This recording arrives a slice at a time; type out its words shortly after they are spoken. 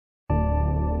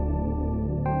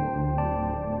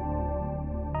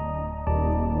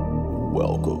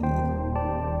Welcome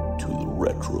to the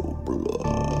Retro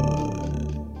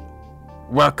Blood.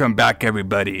 Welcome back,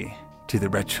 everybody, to the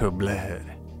Retro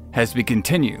Blood as we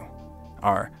continue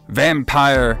our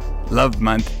Vampire Love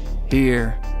Month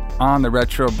here on the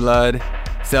Retro Blood,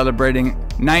 celebrating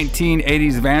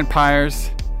 1980s vampires.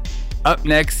 Up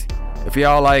next, if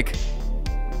y'all like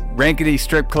rankedy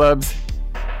strip clubs,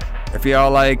 if y'all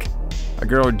like a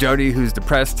girl Jody who's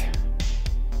depressed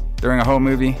during a whole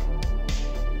movie,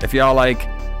 if y'all like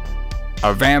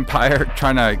a vampire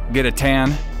trying to get a tan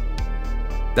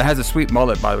that has a sweet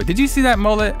mullet, by the way. Did you see that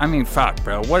mullet? I mean, fuck,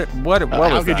 bro. What was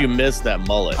How could that? you miss that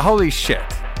mullet? Holy shit.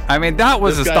 I mean, that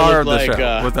was This the guy star of looked the like,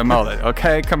 show, was the mullet,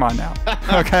 okay? Come on now,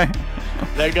 okay?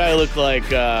 That guy looked like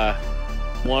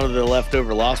one of the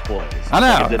leftover Lost Boys. I know.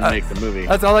 Like it didn't make the movie.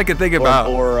 That's all I could think about.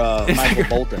 Or Michael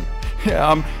Bolton.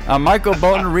 Yeah, Michael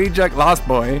Bolton reject Lost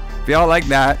Boy. If y'all like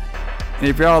that, and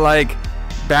if y'all like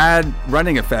bad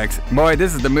running effects, boy,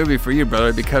 this is the movie for you,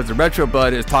 brother, because the Retro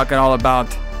Blood is talking all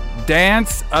about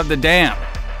Dance of the Damned.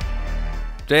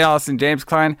 Jay Allison, James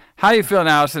Klein. How you feeling,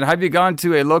 Allison? Have you gone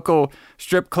to a local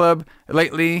strip club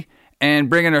lately and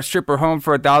bringing a stripper home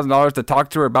for $1,000 to talk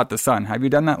to her about the sun? Have you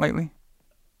done that lately?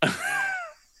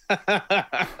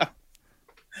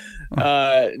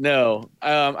 No.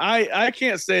 I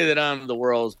can't say that I'm the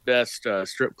world's best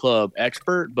strip club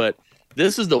expert, but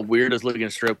this is the weirdest looking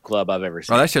strip club I've ever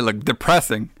seen. Oh, that shit look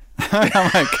depressing. Oh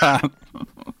my god.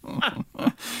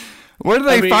 Where do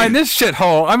they find this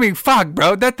shithole? I mean, fuck,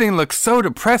 bro. That thing looks so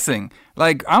depressing.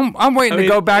 Like, I'm waiting to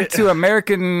go back to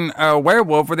American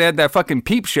Werewolf where they had that fucking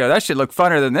Peep Show. That shit looked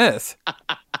funner than this.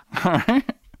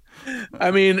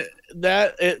 I mean,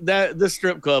 this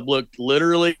strip club looked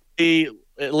literally, it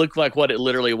looked like what it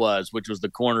literally was, which was the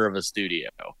corner of a studio.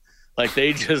 Like,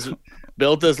 they just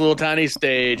built this little tiny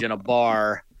stage and a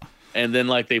bar, and then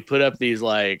like they put up these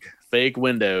like fake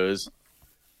windows,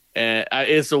 and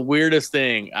it's the weirdest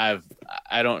thing I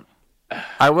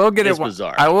will give it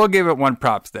bizarre. I will give it one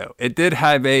props though. It did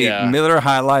have a Miller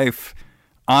High Life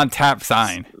on tap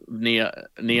sign. Neon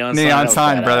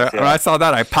sign, brother. Yeah. When I saw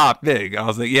that, I popped big. I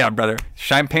was like, yeah, brother.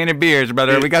 Champagne and beers,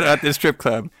 brother. We got it at this strip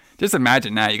club. Just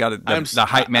imagine that. You got the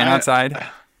hype man outside.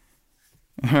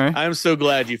 I'm so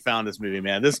glad you found this movie,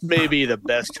 man. This may be the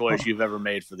best choice you've ever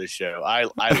made for this show. I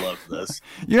love this.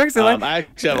 You actually I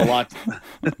actually have a lot.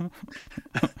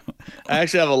 I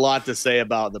actually have a lot to say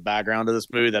about the background of this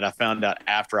movie that I found out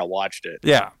after I watched it.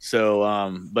 Yeah.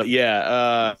 So, but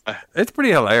yeah, it's pretty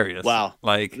hilarious. Wow.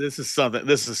 Like this is something.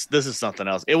 This is something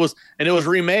else. It was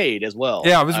remade as well.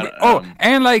 Yeah. It was.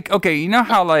 And like, okay, you know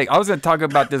how like I was gonna talk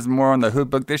about this more on the Who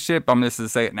Booked This Shit, but I'm just gonna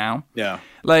say it now. Yeah.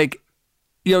 Like,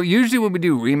 you know, usually when we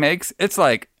do remakes, it's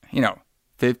like,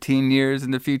 15 years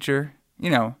in the future,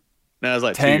 No, it was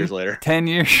like 2 years later. 10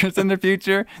 years in the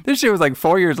future. This shit was like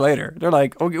 4 years later. They're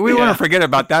like, okay, we want to forget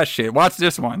about that shit. Watch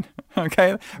this one.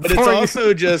 Okay. But it's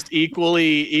also just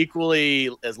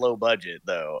equally as low budget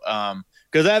though.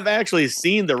 Because I've actually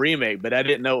seen the remake, but I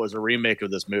didn't know it was a remake of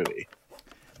this movie.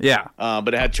 Yeah.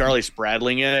 But it had Charlie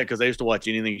Spradling in it because I used to watch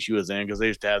anything she was in because they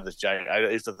used to have this giant. I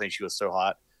used to think she was so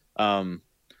hot.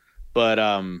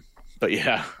 But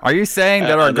yeah. Are you saying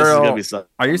that our girl?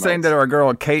 Are you saying that our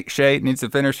girl Kate Shea needs to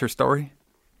finish her story?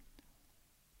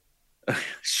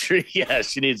 Sure. Yeah,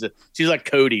 she needs to. She's like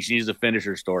Cody. She needs to finish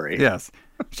her story. Yes.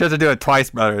 She has to do it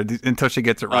twice, brother, until she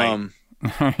gets it right.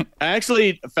 I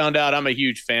actually found out I'm a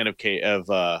huge fan of Kate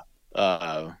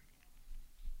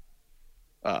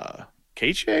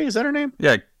Kate Shea. Is that her name?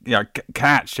 Yeah.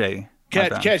 Cat Shea.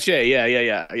 Cat Shea,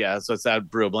 yeah. So I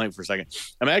drew a blank for a second.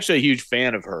 I'm actually a huge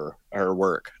fan of her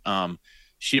work.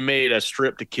 She made a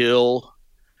Strip to Kill,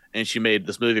 and she made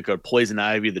this movie called Poison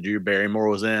Ivy that Drew Barrymore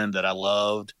was in that I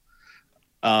loved.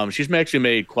 She's actually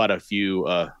made quite a few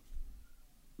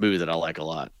movies that I like a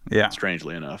lot. Yeah,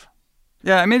 strangely enough.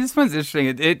 Yeah, I mean this one's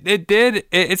interesting.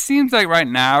 It seems like right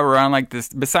now we're on like this.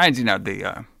 Besides,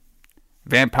 the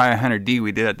Vampire Hunter D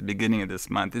we did at the beginning of this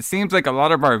month. It seems like a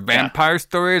lot of our vampire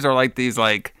stories are like these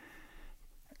like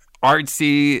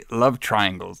artsy love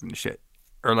triangles and shit,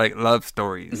 or like love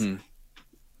stories. Mm-hmm.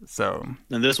 So,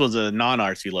 and this was a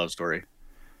non-artsy love story.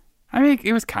 I mean,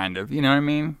 it was kind of, you know what I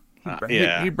mean?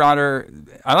 Yeah. He brought her.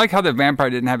 I like how the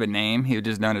vampire didn't have a name; he was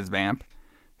just known as Vamp.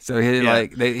 So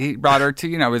he brought her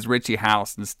to his Richie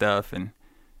house and stuff, and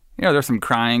there's some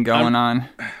crying going on.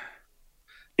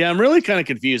 Yeah, I'm really kind of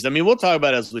confused. I mean, we'll talk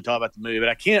about it as we talk about the movie, but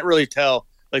I can't really tell.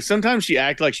 Like, sometimes she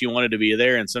acted like she wanted to be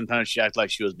there, and sometimes she acted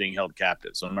like she was being held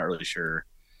captive. So I'm not really sure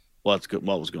what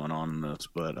was going on in this.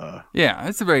 But yeah,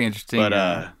 it's a very interesting.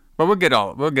 But we'll get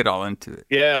all into it.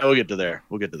 Yeah, we'll get to there.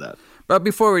 We'll get to that. But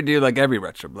before we do, like every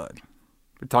Retro Blood,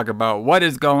 we talk about what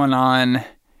is going on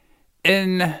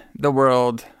in the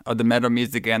world of the metal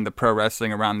music and the pro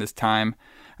wrestling around this time.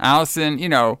 Allison, me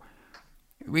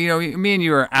and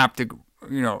you are apt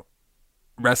to,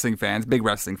 wrestling fans, big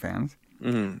wrestling fans.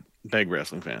 Mm-hmm. Big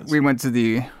wrestling fans. We went to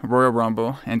the Royal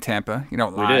Rumble in Tampa,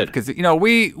 live. We did. Because,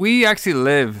 we actually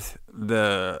lived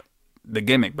the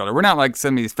gimmick, brother. We're not like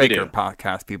some of these faker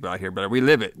podcast people out here, brother. We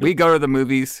live it. We go to the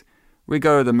movies. We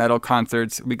go to the metal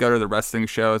concerts. We go to the wrestling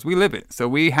shows. We live it. So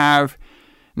we have,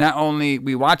 not only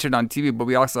we watch it on TV, but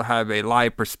we also have a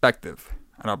live perspective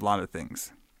on a lot of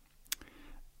things.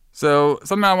 So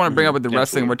something I want to bring up with the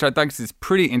wrestling, which I think is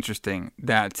pretty interesting,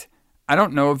 that I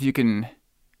don't know if you can...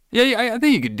 Yeah, I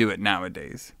think you could do it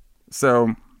nowadays.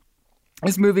 So,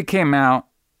 this movie came out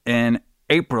in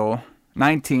April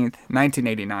 19th,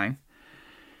 1989.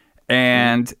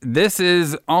 And this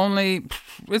is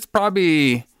it's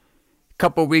probably a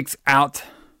couple weeks out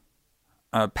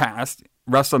past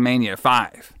WrestleMania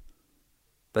 5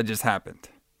 that just happened.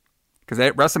 Because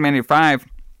WrestleMania 5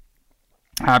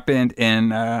 happened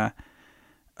in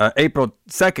April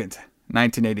 2nd,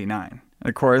 1989. And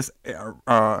of course,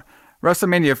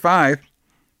 WrestleMania 5,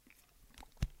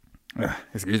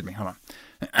 excuse me, hold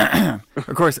on.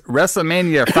 Of course,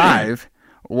 WrestleMania 5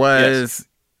 was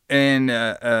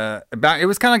it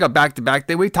was kind of like a back-to-back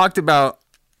thing. We talked about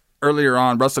earlier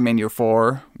on WrestleMania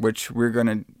 4, which we're going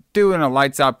to do in a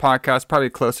Lights Out podcast, probably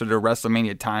closer to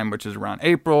WrestleMania time, which is around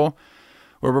April,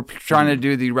 where we're trying to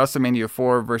do the WrestleMania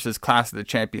 4 versus Clash of the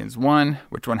Champions 1,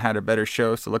 which one had a better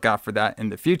show, so look out for that in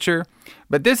the future.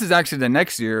 But this is actually the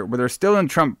next year, where they're still in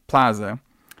Trump Plaza,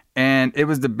 and it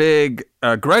was the big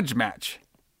grudge match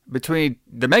between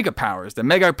the Mega Powers. The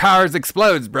Mega Powers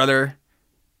explodes, brother.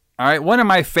 All right, one of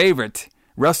my favorite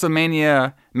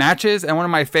WrestleMania matches, and one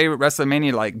of my favorite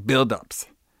WrestleMania, build-ups.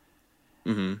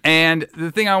 Mm-hmm. And the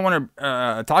thing I want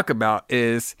to talk about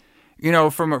is...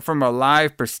 from a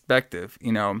live perspective,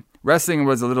 wrestling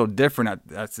was a little different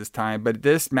at this time, but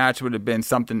this match would have been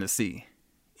something to see.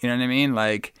 You know what I mean?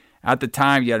 Like, at the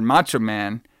time, you had Macho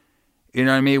Man, you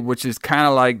know what I mean? Which is kind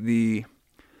of like the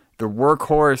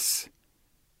workhorse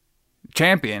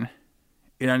champion,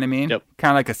 you know what I mean? Yep.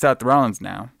 Kind of like a Seth Rollins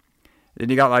now. Then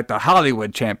you got, the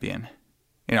Hollywood champion,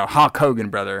 Hulk Hogan,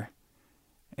 brother.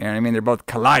 You know what I mean? They're both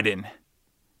colliding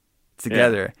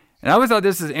together. Yeah. And I always thought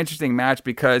this was an interesting match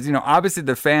because, obviously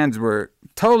the fans were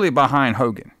totally behind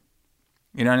Hogan.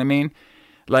 You know what I mean?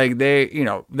 Like, they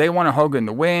wanted Hogan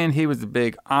to win. He was the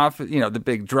big the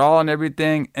big draw and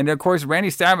everything. And, of course, Randy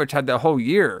Savage had that whole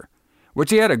year, which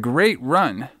he had a great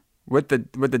run with the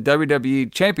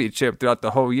WWE Championship throughout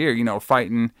the whole year,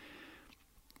 fighting,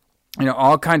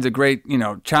 all kinds of great,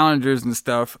 challengers and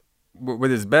stuff with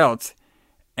his belts.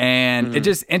 And it's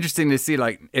just interesting to see,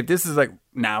 if this is,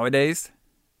 nowadays...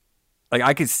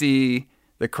 I could see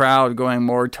the crowd going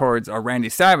more towards a Randy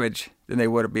Savage than they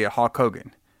would be a Hulk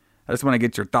Hogan. I just want to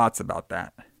get your thoughts about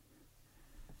that.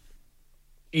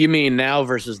 You mean now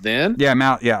versus then? Yeah,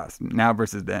 now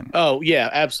versus then. Oh, yeah,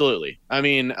 absolutely. I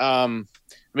mean,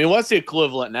 what's the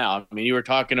equivalent now? I mean, you were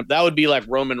talking, that would be like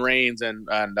Roman Reigns and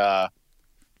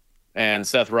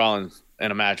Seth Rollins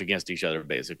in a match against each other,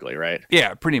 basically, right?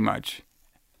 Yeah, pretty much.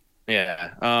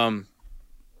 Yeah.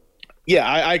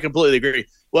 I completely agree.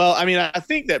 Well, I mean, I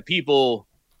think that people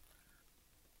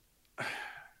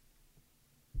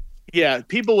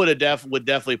would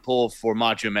definitely pull for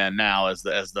Macho Man now as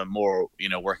the more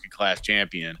working class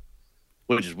champion,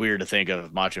 which is weird to think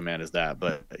of Macho Man as that,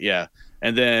 but yeah.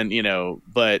 And then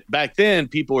but back then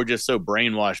people were just so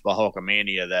brainwashed by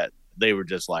Hulkamania that they were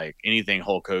just like anything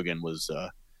Hulk Hogan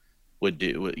would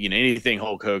do, anything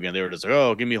Hulk Hogan, they were just like,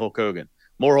 oh, give me Hulk Hogan,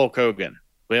 more Hulk Hogan.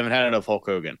 We haven't had enough Hulk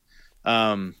Hogan.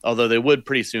 Although they would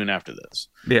pretty soon after this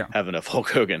have enough Hulk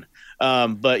Hogan.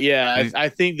 But yeah, I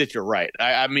think that you're right.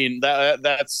 I mean,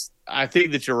 I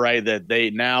think that you're right that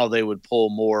they would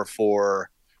pull more for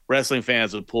wrestling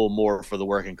fans would pull more for the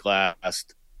working class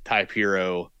type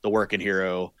hero, the working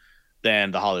hero, than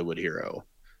the Hollywood hero.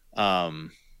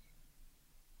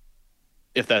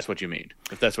 If that's what you mean,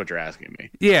 if that's what you're asking me.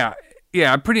 Yeah,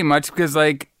 pretty much. Because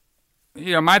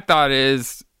my thought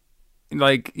is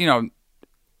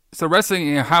so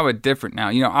wrestling, how it's different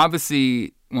now.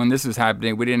 Obviously when this was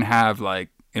happening, we didn't have a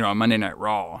Monday Night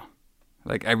Raw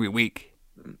every week.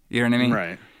 You know what I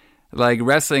mean? Right.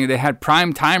 Wrestling, they had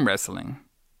prime time wrestling.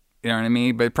 You know what I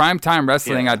mean? But prime time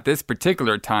wrestling at this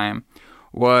particular time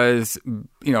was,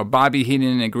 Bobby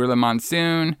Heenan and Gorilla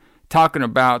Monsoon talking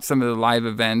about some of the live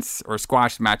events or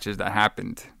squash matches that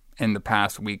happened in the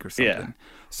past week or something. Yeah.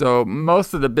 So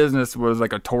most of the business was a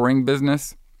touring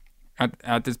business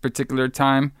at this particular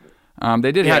time.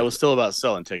 They did Yeah, have, it was still about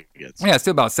selling tickets. yeah, it's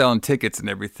still about selling tickets and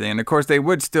everything. And of course, they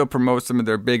would still promote some of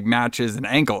their big matches and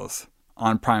angles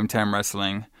on Primetime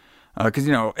Wrestling. Because,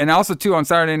 and also, too, on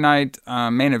Saturday Night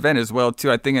Main Event as well, too.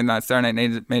 I think in that Saturday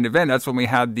Night Main Event, that's when we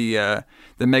had the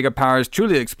Mega Powers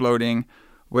truly exploding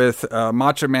with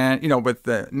Macho Man, with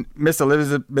Miss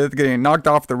Elizabeth getting knocked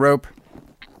off the rope.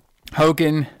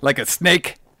 Hogan, like a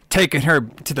snake, taking her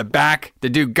to the back to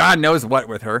do God knows what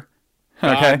with her.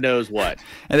 Okay? God knows what.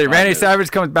 And then Randy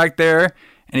Savage comes back there,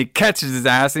 and he catches his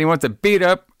ass, and he wants to beat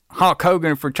up Hulk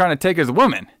Hogan for trying to take his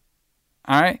woman.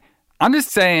 All right? I'm just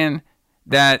saying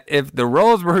that if the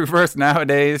roles were reversed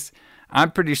nowadays,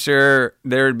 I'm pretty sure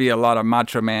there would be a lot of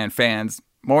Macho Man fans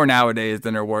more nowadays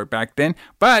than there were back then.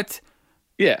 But,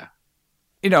 yeah,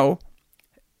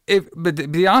 but to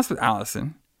be honest with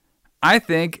Allison, I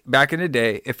think back in the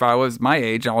day, if I was my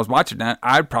age and I was watching that,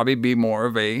 I'd probably be more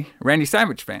of a Randy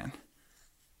Savage fan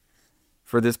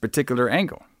for this particular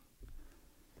angle.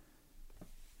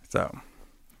 So,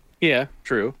 yeah,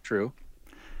 true.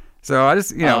 So I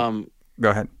just, go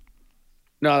ahead.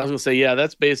 No, I was gonna say, yeah,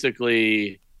 that's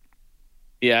basically,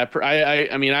 yeah.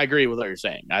 I mean, I agree with what you're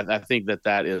saying. I think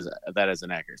that is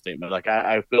an accurate statement. Like,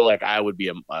 I feel like I would be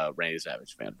a Randy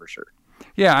Savage fan for sure.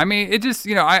 Yeah, I mean, it just,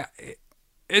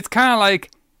 it's kind of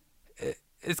like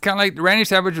Randy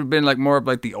Savage would have been like more of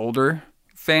like the older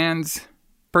fans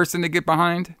person to get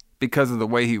behind because of the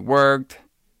way he worked,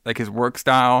 like his work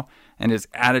style and his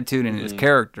attitude and his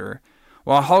character.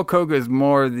 While Hulk Hogan is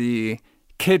more the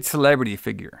kid celebrity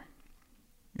figure.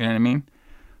 You know what I mean?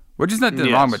 Which is nothing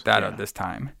wrong with that at this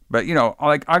time. But,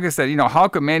 like I said,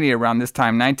 Hulkamania around this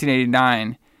time,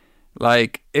 1989,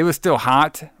 like, it was still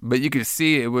hot, but you could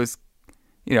see it was,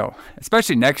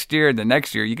 especially the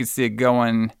next year, you could see it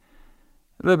going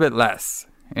a little bit less.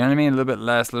 You know what I mean? A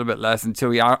little bit less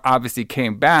until he obviously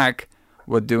came back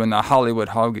with doing the Hollywood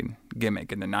Hogan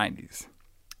gimmick in the 90s.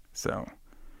 So,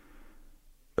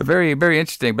 but very, very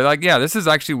interesting. But, like, yeah, this is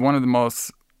actually one of the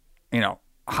most,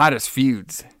 hottest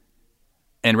feuds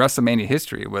in WrestleMania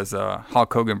history was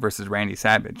Hulk Hogan versus Randy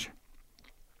Savage.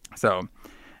 So,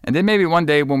 and then maybe one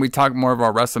day when we talk more of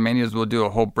our WrestleManias, we'll do a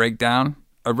whole breakdown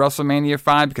of WrestleMania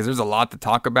 5 because there's a lot to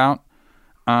talk about.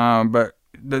 But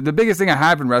the biggest thing I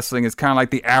have in wrestling is kind of like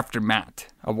the aftermath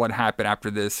of what happened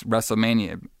after this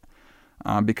WrestleMania.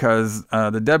 Because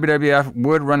the WWF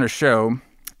would run a show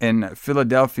in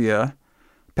Philadelphia,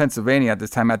 Pennsylvania at this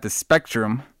time at the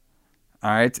Spectrum. All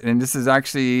right, and this is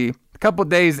actually a couple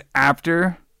days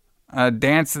after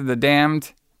Dance of the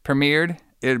Damned premiered.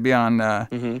 It would be on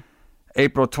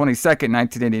April 22nd,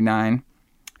 1989.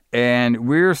 And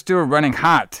we're still running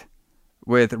hot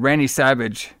with Randy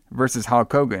Savage versus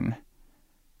Hulk Hogan.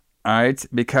 All right,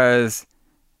 because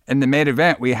in the main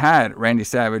event, we had Randy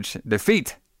Savage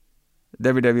defeat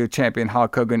WWE Champion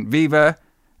Hulk Hogan. Viva,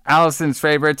 Allison's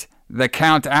favorite, the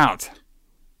Count Out.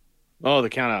 Oh, the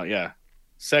Count Out, yeah.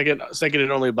 Second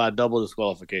and only by double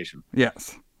disqualification.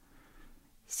 Yes.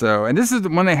 So, and this is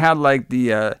when they had like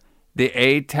the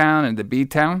A town and the B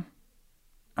town.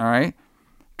 All right,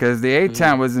 because the A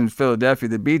town was in Philadelphia,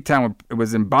 the B town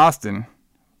was in Boston,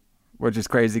 which is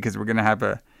crazy because we're gonna have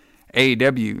a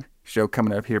AEW show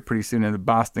coming up here pretty soon in the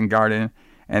Boston Garden,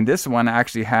 and this one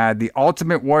actually had the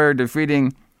Ultimate Warrior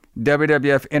defeating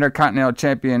WWF Intercontinental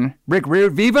Champion Rick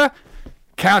Rude. Viva,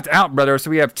 Count Out, brother.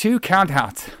 So we have two count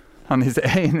outs on this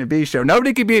A and the B show.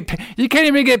 Nobody could be. You can't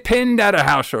even get pinned at a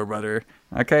house show, brother.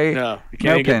 Okay. No, you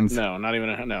can't no pins. No, not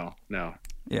even no.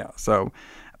 Yeah. So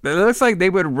it looks like they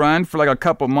would run for like a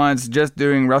couple months just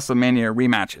doing WrestleMania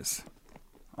rematches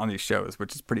on these shows,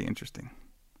 which is pretty interesting.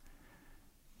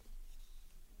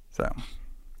 So,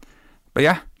 but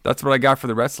yeah, that's what I got for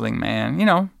the wrestling,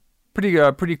 man.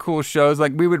 Pretty cool shows.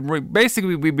 Like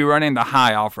we'd be running the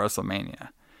high off WrestleMania.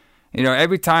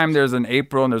 Every time there's an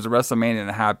April and there's a WrestleMania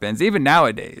that happens, even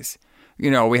nowadays, we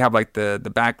have like the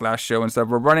Backlash show and stuff.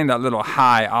 We're running that little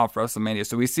high off WrestleMania.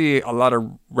 So we see a lot of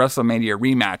WrestleMania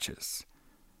rematches.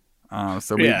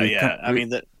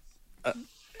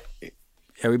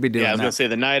 We'd be doing that. Yeah, I was going to say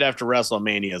the night after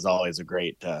WrestleMania is always a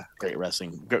great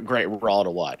wrestling, great Raw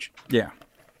to watch. Yeah.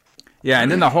 Yeah,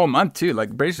 and then the whole month too.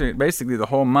 Like basically the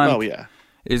whole month. Oh, yeah.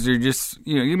 Is you're just,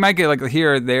 you might get like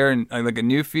here or there and like a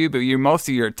new feud, but most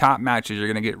of your top matches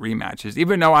you're going to get rematches.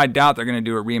 Even though I doubt they're going to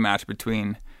do a rematch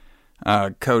between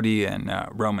Cody and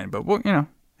Roman. But,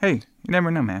 hey, you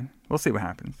never know, man. We'll see what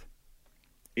happens.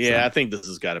 Yeah, I think this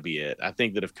has got to be it. I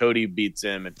think that if Cody beats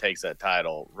him and takes that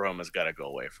title, Roman's got to go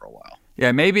away for a while.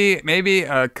 Yeah, maybe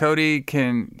Cody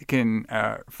can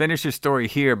finish his story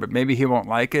here, but maybe he won't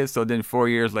like it. So then 4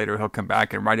 years later, he'll come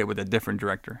back and write it with a different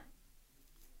director.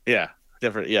 Yeah.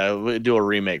 different. Yeah, we do a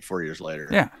remake 4 years later.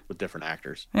 Yeah. With different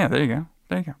actors. Yeah, there you go.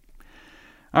 There you go.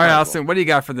 All right, Allison, what do you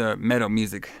got for the metal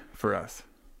music for us?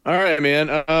 All right, man.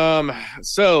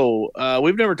 So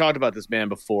we've never talked about this band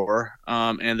before,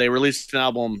 and they released an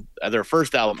album, their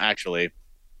first album, actually,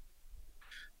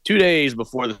 2 days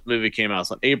before the movie came out.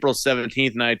 So on April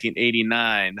 17th,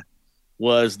 1989,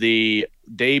 was the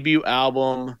debut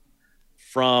album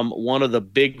from one of the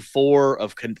big four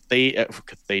of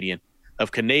Canadian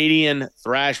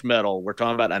thrash metal. We're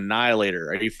talking about Annihilator.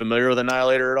 Are you familiar with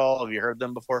Annihilator at all? Have you heard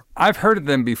them before? I've heard of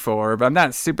them before, but I'm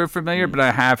not super familiar, but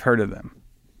I have heard of them.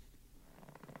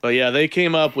 But yeah, they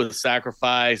came up with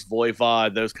Sacrifice,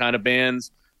 Voivod, those kind of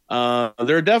bands.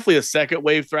 They're definitely a second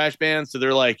wave thrash band. So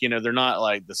they're like, they're not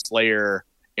like the Slayer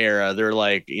era. They're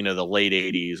like, the late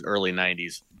 80s, early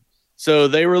 90s. So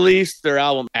they released their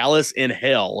album Alice in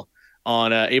Hell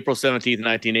on April 17th,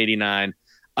 1989.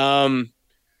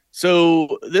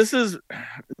 So this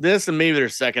and maybe their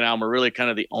second album are really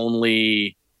kind of the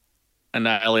only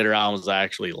Annihilator albums I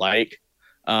actually like.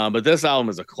 But this album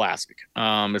is a classic.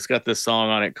 It's got this song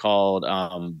on it called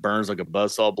Burns Like a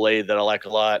Buzzsaw Blade that I like a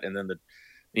lot. And then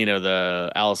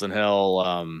the Alice in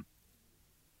Hell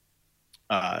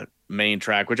main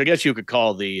track, which I guess you could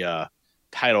call the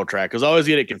title track, because I always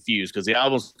get it confused because the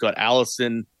album's called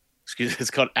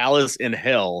it's called Alice in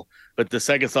Hell, but the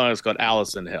second song is called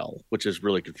Alice in Hell, which is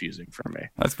really confusing for me.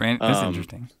 That's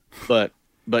interesting. But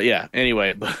yeah,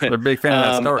 anyway. They're a big fan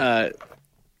of that story.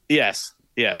 Yes.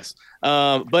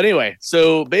 But anyway,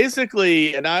 so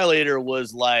basically Annihilator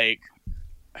was like,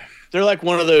 they're like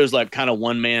one of those like kind of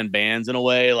one-man bands in a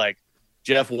way. Like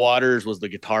Jeff Waters was the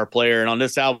guitar player, and on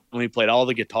this album he played all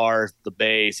the guitars, the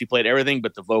bass, he played everything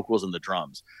but the vocals and the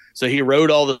drums. So he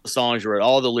wrote all the songs, he wrote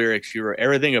all the lyrics, he wrote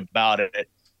everything about it.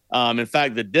 In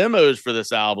fact, the demos for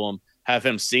this album have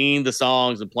him singing the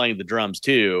songs and playing the drums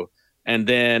too. And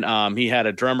then he had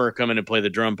a drummer come in and play the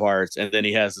drum parts. And then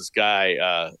he has this guy,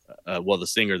 the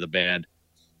singer of the band,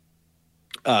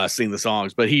 sing the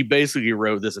songs. But he basically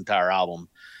wrote this entire album.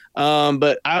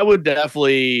 But I would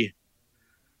definitely,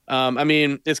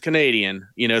 it's Canadian.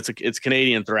 It's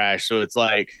Canadian thrash. So it's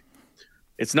like,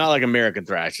 it's not like American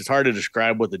thrash. It's hard to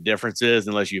describe what the difference is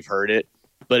unless you've heard it.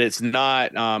 But it's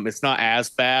not as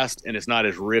fast and it's not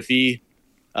as riffy.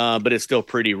 But it's still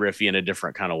pretty riffy in a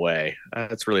different kind of way.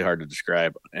 It's really hard to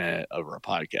describe over a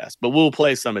podcast, but we'll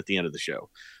play some at the end of the show.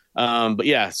 But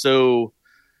yeah, so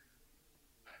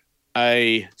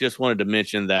I just wanted to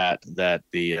mention that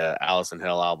the Alice in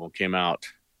Hell album came out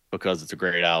because it's a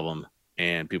great album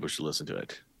and people should listen to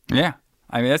it. Yeah.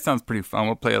 That sounds pretty fun.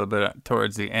 We'll play a little bit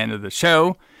towards the end of the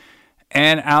show.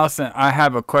 And Allison, I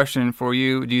have a question for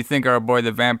you. Do you think our boy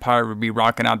the Vampire would be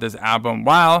rocking out this album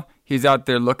while he's out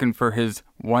there looking for his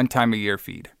one-time-a-year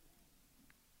feed?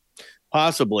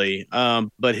 Possibly,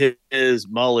 but his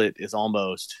mullet is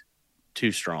almost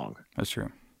too strong. That's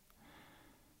true.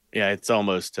 Yeah, it's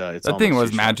almost. That thing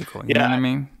was magical. You know what I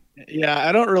mean? Yeah,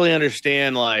 I don't really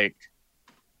understand. Like,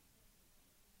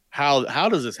 how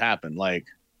does this happen? Like,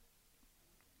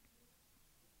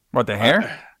 what, the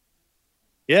hair?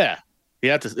 Yeah, you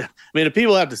have to. The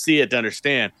people have to see it to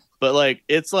understand. But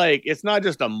it's not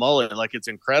just a mullet. Like, it's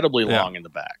incredibly long in the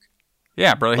back.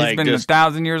 Yeah, bro. He's been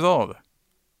 1,000 years old.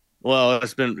 Well,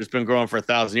 it's been growing for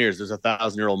 1,000 years. There's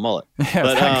 1,000-year-old mullet.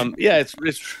 Yeah,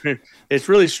 but it's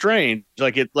really strange.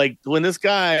 Like when this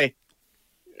guy,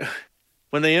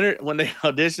 when they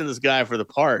auditioned this guy for the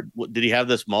part, did he have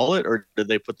this mullet or did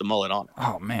they put the mullet on him?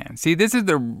 Oh man, see, this is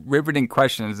the riveting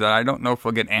questions that I don't know if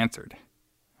will get answered.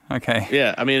 Okay.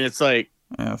 Yeah, it's like,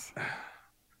 yes.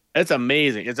 It's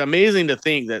amazing. It's amazing to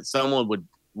think that someone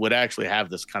would actually have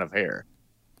this kind of hair.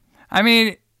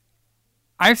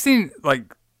 I've seen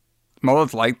like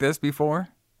mullets like this before.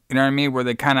 You know what I mean? Where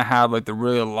they kind of have like the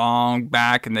really long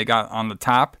back and they got on the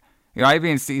top. I've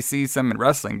even see some in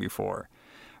wrestling before.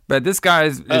 But this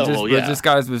guy's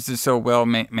was just so well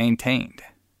maintained.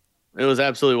 It was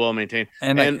absolutely well maintained,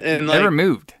 and never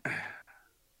moved.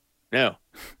 No,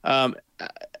 I'm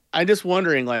just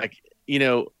wondering, like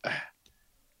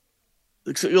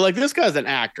this guy's an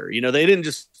actor. They didn't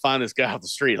just find this guy off the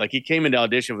street. Like, he came into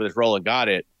audition for this role and got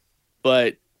it.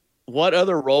 But what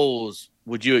other roles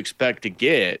would you expect to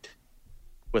get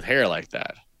with hair like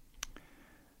that?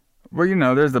 Well,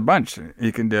 there's a bunch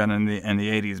you can do in the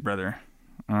 80s, brother.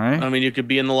 All right. You could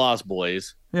be in The Lost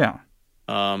Boys. Yeah.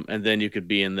 And then you could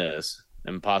be in this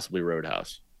and possibly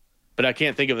Roadhouse. But I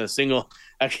can't think of a single.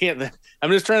 I'm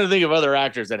just trying to think of other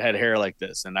actors that had hair like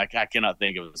this, and I cannot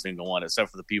think of a single one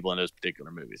except for the people in those particular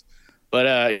movies.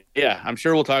 But yeah, I'm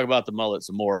sure we'll talk about the mullet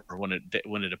some more when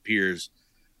it appears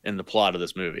in the plot of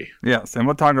this movie. Yes, and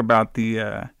we'll talk about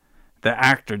the the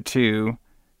actor too,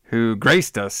 who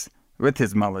graced us with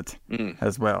his mullet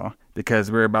as well,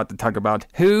 because we're about to talk about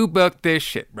who booked this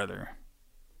shit, brother.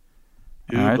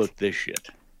 Who booked this shit?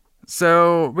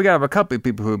 So we got a couple of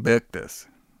people who booked this.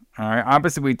 All right.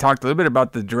 Obviously, we talked a little bit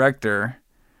about the director,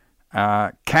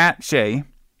 Kat Shea.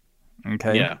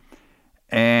 Okay. Yeah.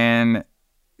 And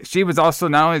she was also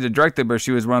not only the director, but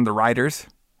she was one of the writers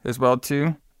as well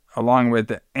too, along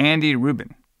with Andy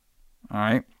Rubin. All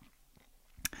right.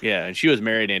 Yeah, and she was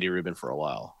married to Andy Rubin for a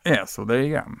while. Yeah. So there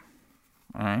you go.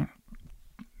 All right.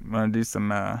 I'm gonna do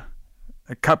some a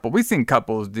couple. We've seen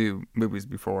couples do movies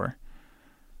before.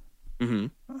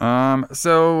 Mm-hmm.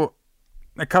 So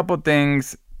a couple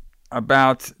things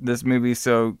about this movie.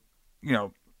 So, you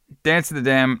know, Dance of the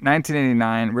Dam,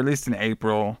 1989, released in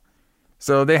April.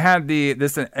 So they had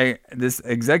this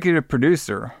executive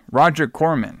producer, Roger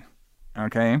Corman.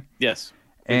 Okay. Yes,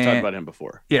 we talked about him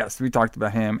before. Yes, we talked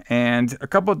about him. And a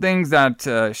couple of things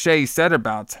that Shea said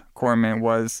about Corman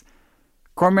was,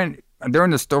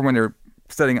 during the store when they were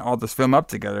setting all this film up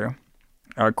together,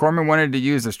 Corman wanted to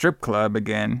use a strip club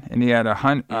again, and he had a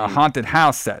haunted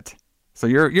house set. So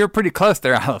you're pretty close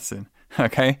there, Allison.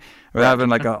 Okay, we're having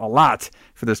like a lot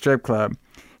for the strip club.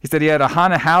 He said he had a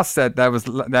haunted house set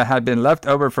that had been left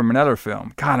over from another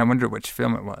film. God, I wonder which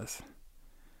film it was.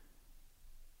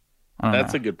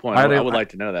 That's a good point. I would like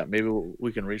to know that. Maybe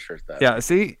we can research that. Yeah.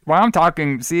 See, while I'm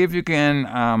talking, see if you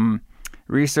can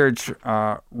research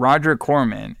Roger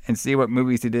Corman and see what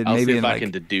movies he did. I'll maybe see if I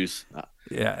can deduce.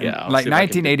 Yeah, like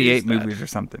 1988 movies or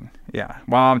something. Yeah,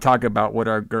 while I'm talking about what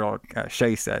our girl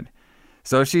Shea said.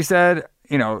 So she said,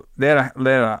 you know, they had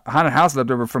a haunted house left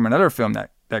over from another film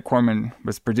that Corman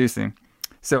was producing.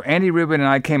 So Andy Rubin and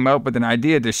I came up with an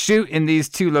idea to shoot in these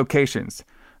two locations.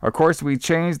 Of course, we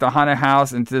changed the haunted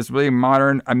house into this really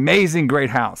modern, amazing, great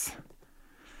house.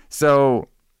 So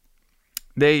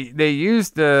they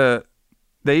used the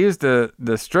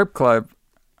strip club.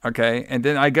 Okay, and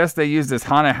then I guess they used this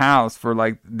haunted house for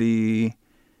like the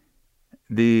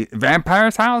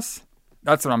vampire's house.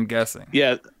 That's what I'm guessing.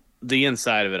 Yeah, the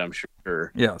inside of it, I'm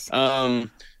sure. Yes.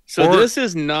 This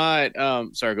is not.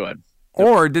 Sorry, go ahead.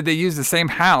 Or did they use the same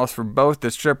house for both the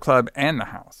strip club and the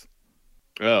house?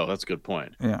 Oh, that's a good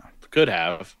point. Yeah, could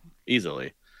have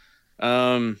easily.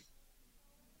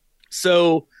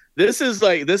 So this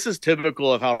is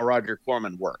typical of how Roger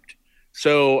Corman worked.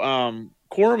 So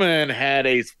Corman had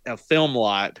a film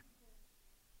lot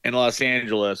in Los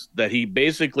Angeles that he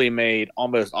basically made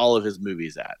almost all of his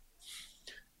movies at.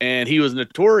 And he was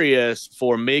notorious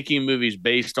for making movies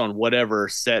based on whatever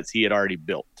sets he had already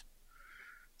built.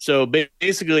 So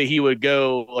basically he would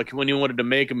go, like when he wanted to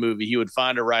make a movie, he would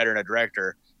find a writer and a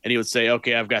director and he would say,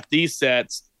 okay, I've got these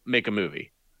sets, make a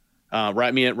movie.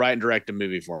 Write and direct a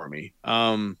movie for me.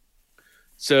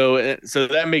 So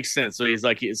that makes sense. So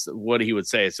it's what he would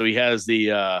say. So he has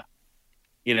the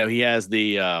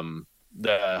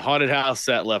haunted house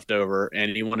set left over,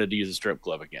 and he wanted to use a strip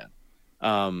club again.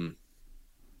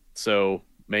 So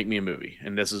make me a movie,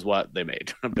 and this is what they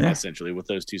made essentially with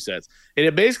those two sets. And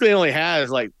it basically only has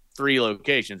like 3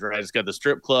 locations, right? It's got the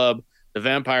strip club, the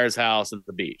vampire's house, and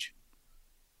the beach.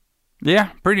 Yeah,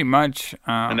 pretty much.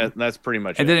 And that's pretty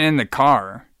much it. And then in the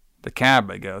cab,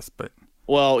 I guess, but.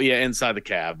 Well, yeah, inside the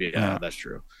cab. Yeah, that's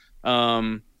true.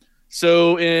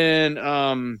 So in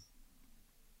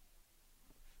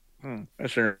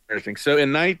that's interesting. So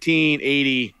in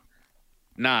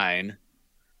 1989,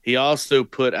 he also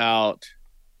put out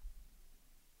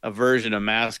a version of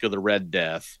Mask of the Red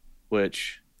Death,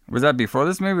 which was that before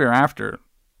this movie or after?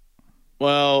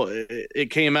 Well, it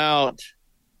came out.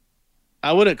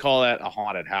 I wouldn't call that a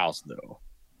haunted house, though.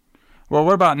 Well,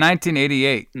 what about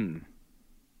 1988?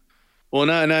 Well, in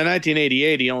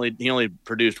 1988, he only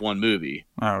produced one movie.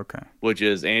 Oh, okay. Which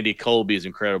is Andy Colby's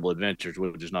Incredible Adventures,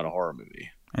 which is not a horror movie.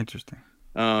 Interesting.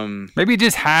 Maybe he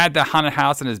just had the haunted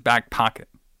house in his back pocket.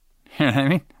 You know what I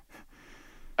mean?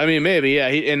 I mean, maybe, yeah.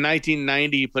 In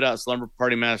 1990, he put out Slumber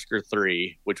Party Massacre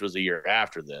 3, which was a year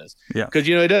after this. Yeah. Because,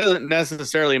 it doesn't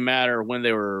necessarily matter when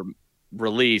they were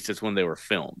released, it's when they were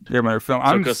filmed. Yeah, when they were filmed.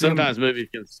 Because sometimes movies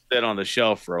can sit on the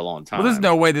shelf for a long time. Well, there's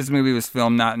no way this movie was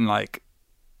filmed not in like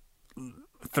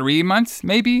 3 months,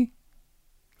 maybe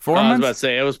 4 months. I was about to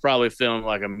say it was probably filmed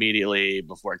like immediately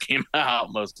before it came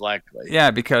out, most likely.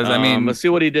 Yeah, because I mean, let's see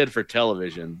what he did for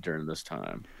television during this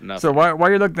time. Nothing. So while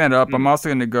you're looking that up, I'm also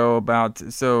going to go about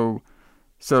so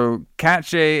Kat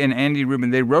Shea and Andy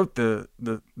Rubin, they wrote the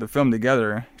film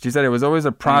together. She said it was always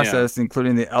a process,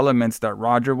 including the elements that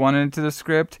Roger wanted into the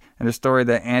script and the story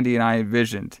that Andy and I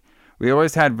envisioned. We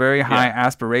always had very high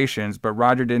aspirations, but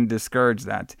Roger didn't discourage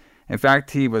that. In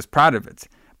fact, he was proud of it.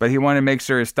 but he wanted to make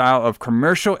sure his style of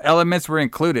commercial elements were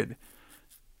included.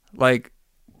 Like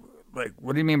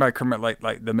what do you mean by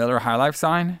like the Miller High Life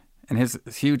sign and his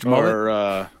huge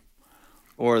mullet?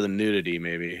 Or the nudity,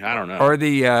 maybe. I don't know. Or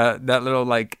the that little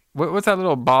like what's that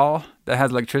little ball that has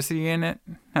electricity in it?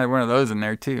 I had one of those in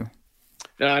there too.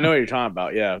 Yeah, I know what you're talking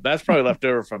about. Yeah, that's probably left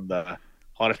over from the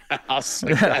haunted house.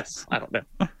 I guess. I don't know.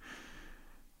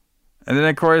 And then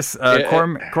of course,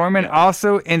 Corman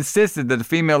also insisted that the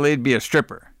female lead be a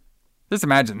stripper. Just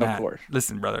imagine that. Of course.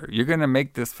 Listen, brother, you're gonna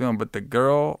make this film, but the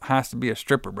girl has to be a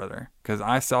stripper, brother. Because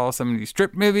I saw some of these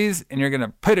strip movies, and you're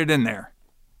gonna put it in there.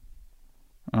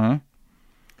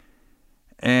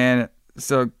 And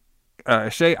so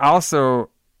Shay also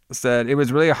said it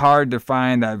was really hard to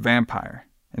find that vampire.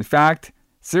 In fact,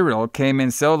 Cyril came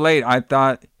in so late, I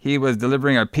thought he was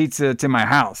delivering a pizza to my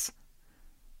house.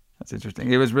 That's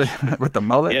interesting. It was really with the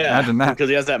mullet. Yeah, imagine that. Because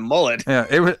he has that mullet. Yeah,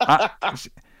 it was.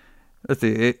 Let's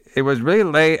see. It was really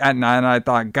late at night, and I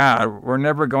thought, God, we're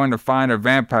never going to find a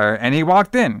vampire. And he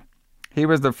walked in. He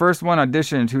was the first one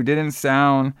auditioned who didn't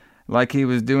sound like he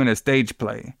was doing a stage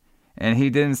play. And he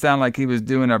didn't sound like he was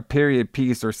doing a period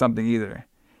piece or something either.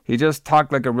 He just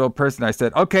talked like a real person. I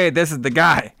said, okay, this is the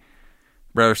guy.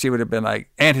 Bro, she would have been like,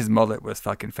 and his mullet was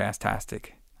fucking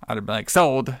fantastic. I'd have been like,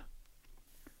 sold.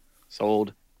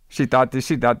 Sold. She thought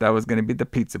that was going to be the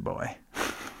pizza boy.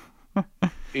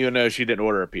 Even though she didn't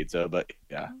order a pizza, but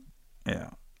yeah. Yeah.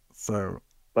 So.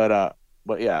 But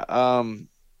yeah.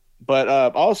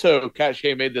 Also, Kat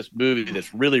Shea made this movie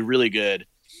that's really, really good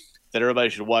that everybody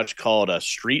should watch called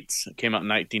Streets. It came out in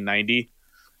 1990.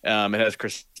 It has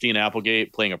Christina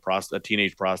Applegate playing a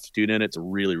teenage prostitute in it. It's a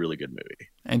really, really good movie.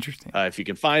 Interesting. If you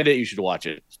can find it, you should watch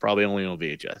it. It's probably only on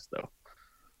VHS, though.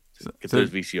 Get those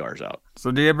VCRs out.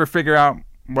 So do you ever figure out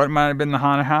what might have been the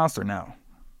haunted house or no?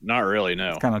 Not really, no.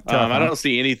 It's kind of tough. I don't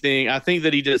see anything. I think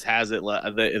that he just has it.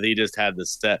 That he just had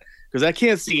this set because I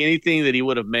can't see anything that he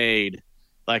would have made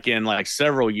in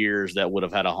several years that would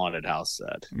have had a haunted house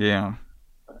set. Yeah.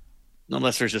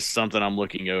 Unless there's just something I'm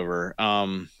looking over.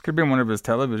 Could be one of his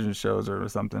television shows or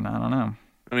something. I don't know.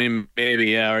 I mean,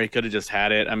 maybe, yeah, or he could have just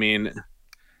had it. I mean,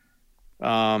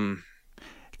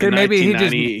 maybe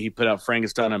he put out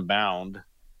Frankenstein Unbound.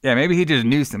 Yeah, maybe he just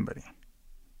knew somebody.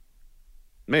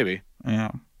 Maybe.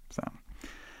 Yeah.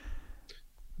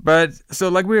 But so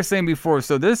like we were saying before,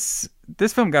 so this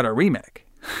film got a remake,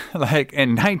 like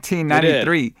in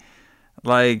 1993,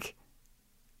 like.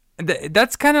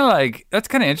 That's kind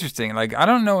of interesting. Like, I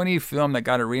don't know any film that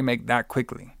got a remake that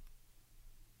quickly.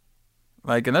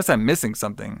 Like, unless I'm missing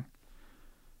something.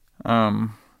 God,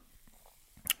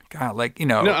 like, you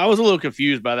know. No, I was a little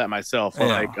confused by that myself.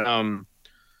 Yeah.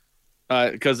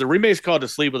 Because the remake's called To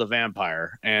Sleep with a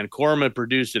Vampire, and Corman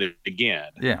produced it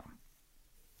again. Yeah.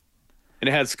 And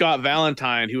it had Scott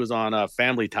Valentine, who was on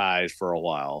Family Ties for a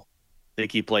while. I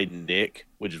think he played Nick,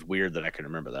 which is weird that I can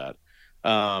remember that.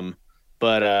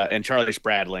 And Charlie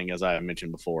Spradling, as I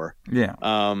mentioned before. Yeah.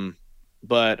 And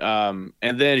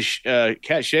then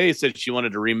Kat Shea said she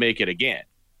wanted to remake it again.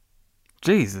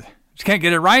 Jeez, she can't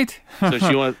get it right. So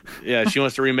she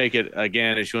wants to remake it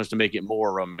again, and she wants to make it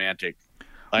more romantic,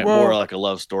 more like a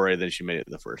love story than she made it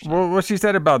the first time. Well, what she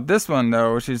said about this one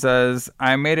though, she says,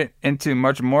 "I made it into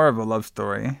much more of a love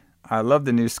story. I love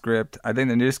the new script. I think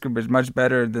the new script is much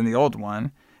better than the old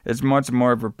one. It's much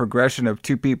more of a progression of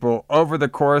two people over the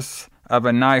course of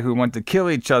a night who want to kill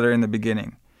each other in the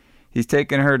beginning. He's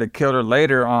taken her to kill her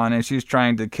later on, and she's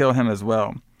trying to kill him as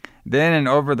well. Then and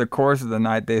over the course of the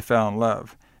night, they fell in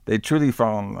love. They truly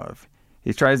fall in love.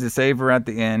 He tries to save her at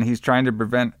the end. He's trying to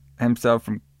prevent himself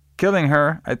from killing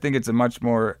her. I think it's a much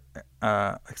more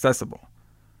accessible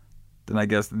than I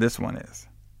guess this one is."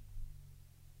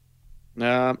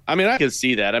 I mean, I can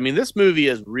see that. I mean, this movie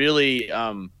is really...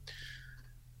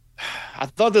 I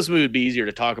thought this movie would be easier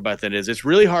to talk about than it is. It's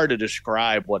really hard to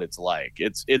describe what it's like.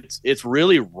 It's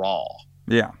really raw.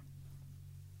 Yeah.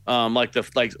 Like a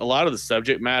lot of the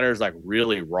subject matter is like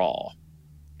really raw,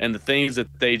 and the things that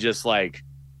they just like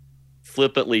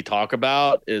flippantly talk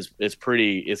about is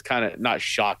kind of not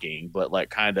shocking, but like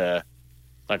kind of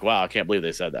like, wow, I can't believe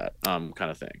they said that, kind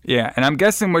of thing. Yeah, and I'm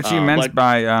guessing what she meant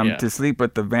by To Sleep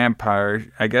with the Vampire,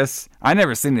 I guess, I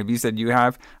never seen it, but you said you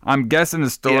have. I'm guessing the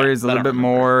story is a little bit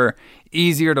more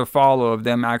easier to follow of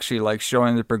them actually like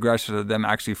showing the progression of them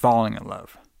actually falling in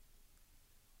love.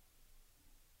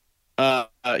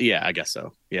 Yeah, I guess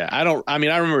so. Yeah, I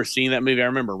remember seeing that movie. I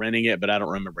remember renting it, but I don't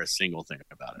remember a single thing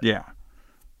about it. Yeah.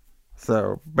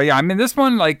 So, but yeah, I mean, this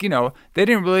one, like, you know, they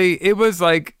didn't really, it was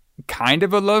like, kind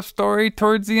of a love story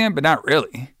towards the end, but not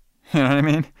really. You know what I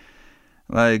mean?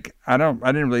 Like, I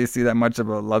didn't really see that much of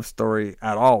a love story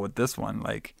at all with this one.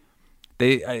 Like,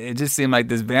 it just seemed like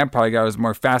this vampire guy was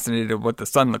more fascinated with what the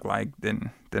sun looked like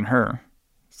than her.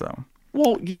 So.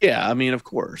 Well, yeah, I mean, of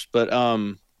course, but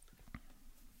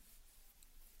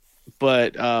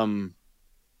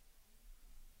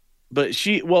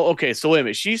she, well, okay, so wait a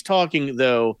minute. She's talking,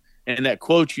 though, in that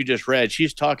quote you just read,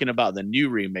 she's talking about the new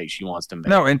remake she wants to make.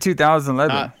 No, in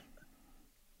 2011.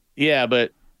 Yeah,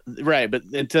 but right, but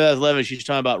in 2011 she's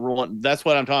talking about, that's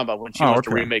what I'm talking about when she wants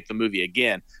to remake the movie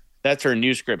again. That's her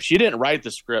new script. She didn't write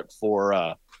the script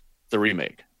for the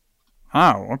remake.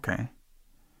 Oh, okay.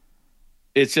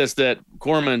 It's just that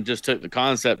Corman just took the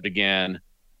concept again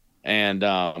and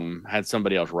had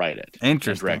somebody else write it.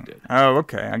 Interesting. And direct it. Oh,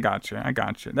 okay. I got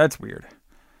you. That's weird.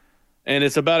 And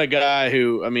it's about a guy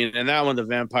who, I mean, in that one, the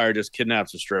vampire just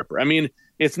kidnaps a stripper. I mean,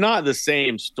 it's not the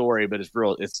same story, but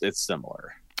it's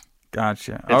similar.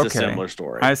 Gotcha. It's a similar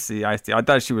story. I see. I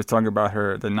thought she was talking about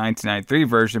the 1993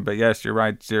 version, but yes, you're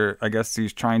right. I guess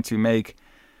she's trying to make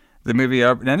the movie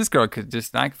up. And this girl could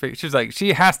just not. She's like,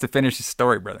 she has to finish the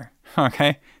story, brother.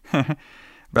 Okay.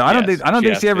 But I don't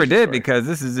think she ever did, because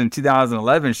this is in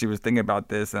 2011. She was thinking about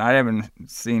this, and I haven't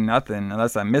seen nothing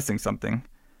unless I'm missing something.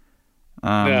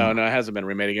 No, it hasn't been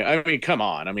remade again. I mean, come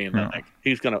on. I mean, like,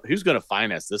 who's gonna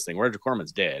finance this thing? Roger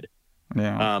Corman's dead.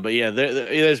 Yeah. But yeah,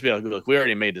 there's be like, look, we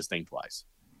already made this thing twice.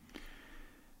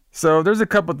 So there's a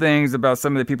couple things about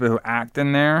some of the people who act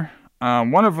in there.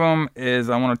 One of them is,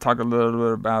 I want to talk a little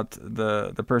bit about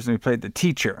the person who played the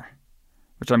teacher,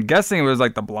 which I'm guessing was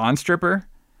like the blonde stripper.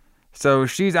 So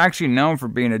she's actually known for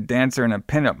being a dancer and a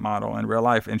pinup model in real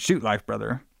life, and Shoot Life,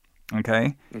 brother.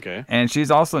 Okay. And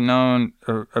she's also known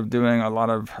of doing a lot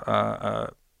of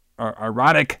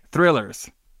erotic thrillers.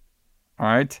 All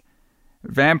right.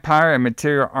 Vampire and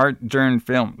material art genre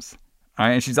films. All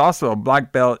right. And she's also a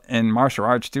black belt in martial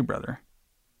arts too, brother.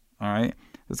 All right.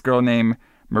 This girl named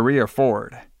Maria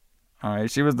Ford. All right.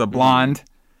 She was the blonde.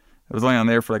 It was only on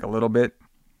there for like a little bit.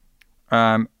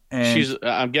 And she's,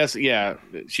 I'm guessing, yeah,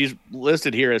 she's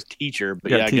listed here as teacher,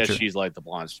 but I guess she's like the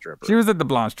blonde stripper. She was like the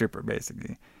blonde stripper,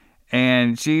 basically.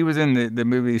 And she was in the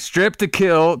movie Strip to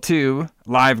Kill 2,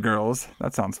 Live Girls.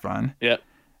 That sounds fun. Yep.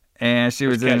 And she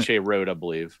was in Cache Road, I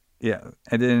believe. Yeah.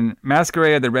 And then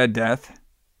Masquerade of the Red Death.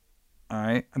 All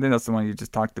right. I think that's the one you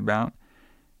just talked about.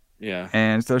 Yeah.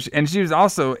 And so she was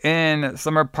also in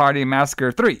Summer Party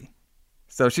Massacre 3.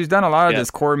 So she's done a lot of this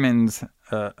Corman's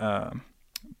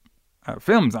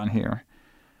films on here,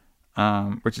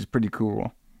 which is pretty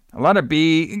cool. A lot of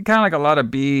B,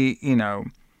 you know,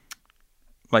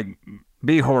 like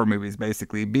B horror movies,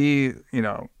 basically. B, you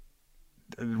know,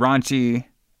 raunchy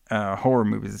horror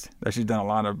movies that she's done a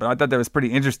lot of. But I thought that was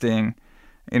pretty interesting,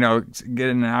 you know,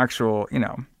 getting an actual, you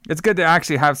know, it's good to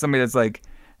actually have somebody that's like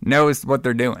knows what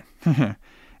they're doing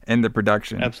in the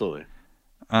production. Absolutely.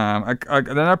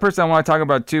 Another person I want to talk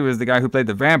about too is the guy who played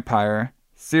the vampire,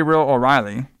 Cyril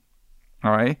O'Reilly.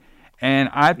 All right. And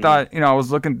I thought, you know, I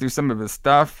was looking through some of his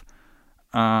stuff,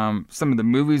 some of the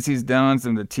movies he's done,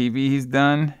 some of the TV he's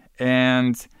done.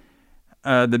 And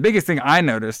the biggest thing I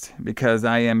noticed, because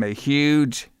I am a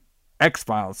huge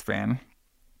X-Files fan,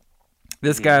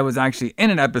 this guy was actually in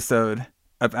an episode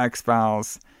of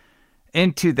X-Files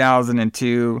in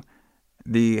 2002,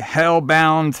 the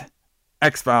Hellbound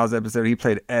X-Files episode. He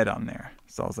played Ed on there.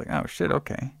 So I was like, oh, shit,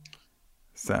 okay.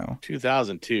 So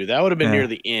 2002, that would have been near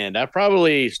the end. I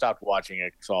probably stopped watching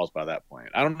X-Files by that point.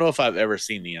 I don't know if I've ever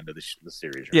seen the end of the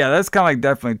series. Yeah, that's kind of like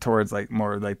definitely towards like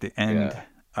more like the end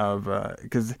of,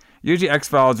 because usually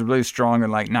X-Files are really strong in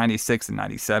like 96 and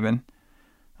 97.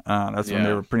 That's when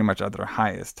they were pretty much at their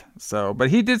highest. So,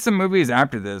 but he did some movies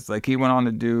after this. Like he went on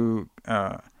to do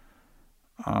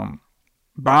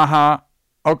Baja,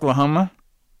 Oklahoma.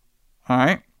 All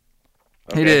right.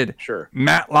 Okay, he did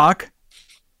Matlock,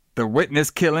 The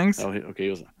Witness Killings. Oh, okay. He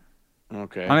was,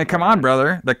 okay. I mean, come on,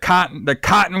 brother. The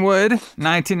Cottonwood,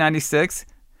 1996.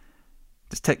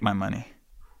 Just take my money.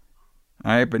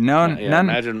 All right, but none.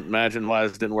 Imagine why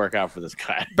this didn't work out for this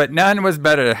guy. But none was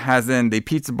better, as in the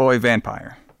Pizza Boy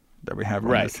Vampire that we have.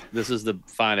 Right. This is the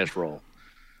finest role.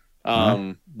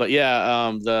 But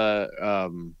yeah,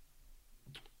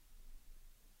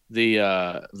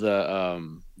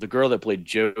 the girl that played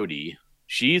Jodie,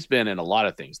 she's been in a lot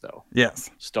of things though. Yes.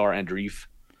 Star Andreef.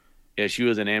 Yeah, she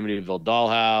was in Amityville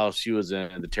Dollhouse. She was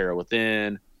in The Terror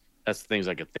Within. That's the things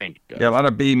I could think of. Yeah, a lot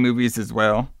of B movies as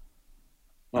well.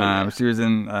 Oh, she was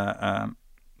in The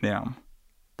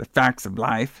Facts of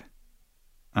Life.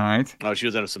 All right. Oh, she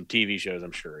was in some TV shows,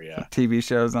 I'm sure. Yeah. Some TV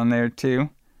shows on there too.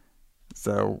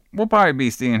 So we'll probably be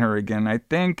seeing her again. I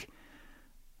think.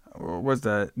 Was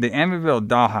the Amityville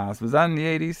Dollhouse, was that in the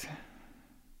 80s?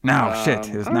 No, shit.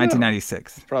 It was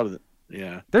 1996.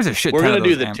 Yeah. There's a shit We're ton going of to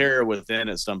do those The Am- Terror Within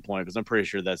at some point because I'm pretty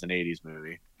sure that's an 80s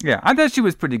movie. Yeah, I thought she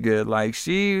was pretty good. Like,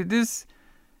 she was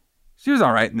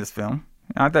all right in this film.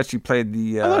 I thought she played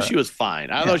the... I thought she was fine.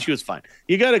 I thought she was fine.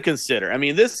 You got to consider. I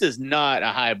mean, this is not a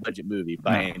high-budget movie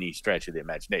by any stretch of the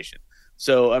imagination.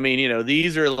 So, I mean,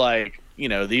 these are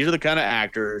these are the kind of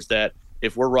actors that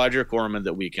if we're Roger Corman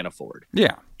that we can afford.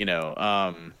 Yeah.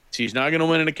 She's not going to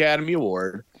win an Academy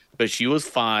Award, but she was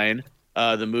fine.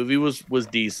 The movie was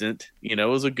decent. It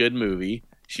was a good movie.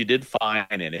 She did fine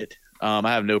in it. I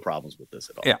have no problems with this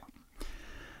at all. Yeah.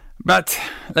 But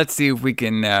let's see if we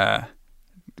can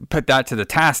put that to the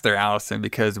task there, Allison,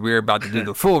 because we're about to do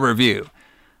the full review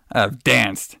of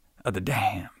Dance of the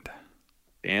Damned.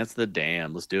 Dance of the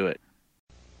Damned. Let's do it.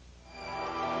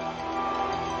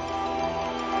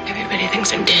 Everybody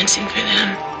thinks I'm dancing for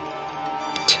them.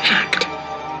 It's an act.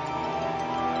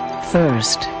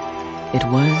 First, it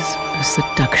was a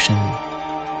seduction.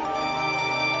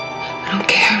 I don't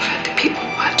care about the people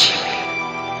watching me.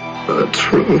 That's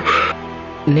true.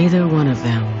 Neither one of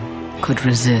them could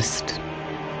resist.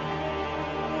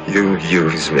 You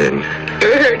use men.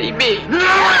 You're hurting me.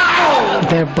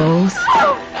 They're both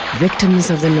victims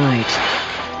of the night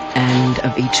and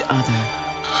of each other.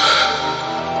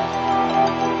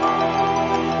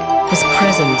 His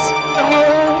presence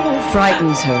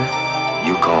frightens her.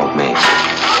 You called me.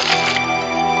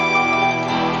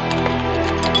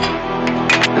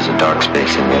 There's a dark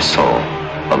space in your soul,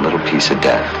 a little piece of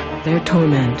death. Their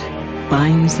torment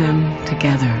binds them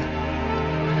together.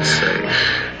 Say,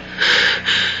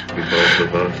 we both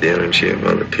live off the energy of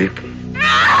other people.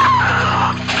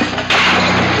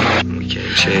 We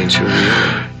can't change who we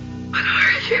are. What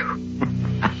are you?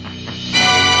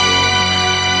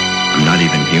 I'm not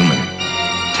even human.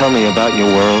 Tell me about your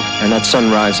world, and at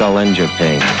sunrise I'll end your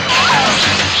pain.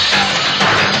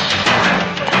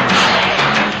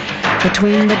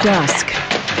 Between the dusk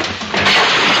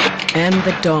and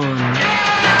the dawn,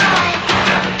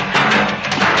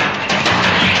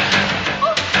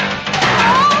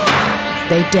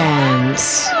 they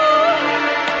dance.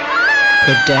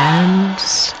 The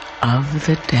dance of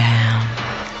the damned.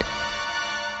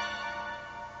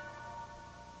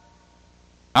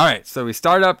 All right, so we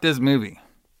start up this movie.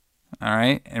 All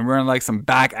right, and we're in like some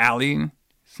back alley,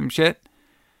 some shit.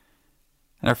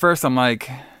 And at first I'm like,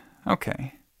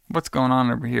 okay, what's going on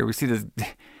over here? We see this,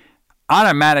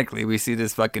 automatically we see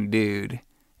this fucking dude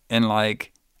in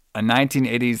like a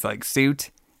 1980s like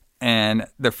suit. And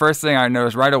the first thing I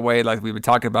noticed right away, like we've been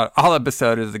talking about all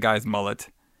episode, is the guy's mullet.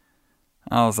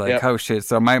 I was like, Yep. oh shit.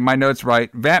 So my notes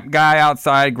right. Vamp guy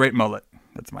outside, great mullet.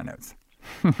 That's my notes.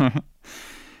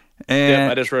 Yeah,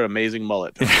 I just wrote amazing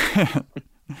mullet.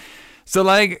 So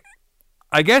like,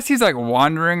 I guess he's like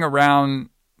wandering around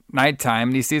nighttime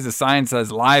and he sees a sign that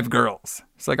says live girls.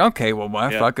 It's like, okay, well,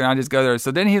 what? Yeah. Fucking, I'll just go there. So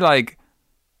then he like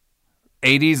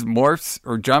 80s morphs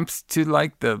or jumps to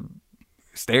like the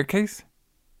staircase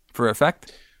for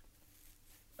effect.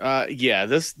 Yeah,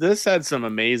 this had some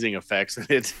amazing effects in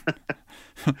it.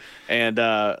 And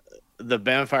the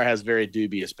vampire has very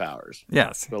dubious powers.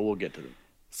 Yes. But we'll get to them.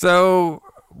 So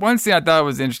one thing I thought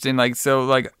was interesting, like, so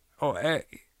like,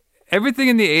 everything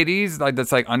in the 80s, like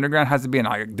that's like underground, has to be in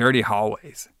like dirty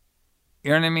hallways.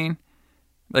 You know what I mean?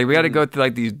 Like we got to go through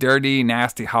like these dirty,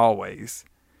 nasty hallways.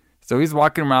 So he's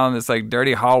walking around this like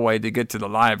dirty hallway to get to the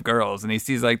live girls, and he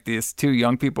sees like these two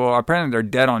young people. Apparently they're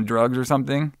dead on drugs or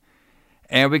something.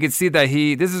 And we could see that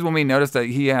this is when we noticed that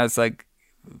he has like,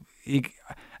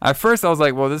 at first I was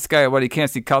like, well, this guy, what, he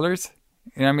can't see colors?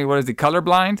 You know what I mean? What is he,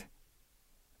 colorblind?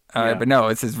 Yeah. But no,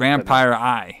 it's his vampire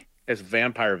eye. It's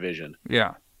vampire vision.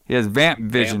 Yeah. He has vamp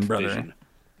vision, Vamp brother. vision.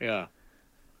 Yeah.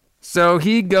 So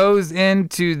he goes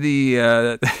into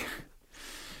the...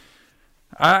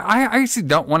 I actually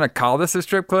don't want to call this a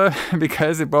strip club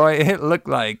because, boy,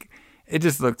 it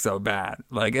just looked so bad.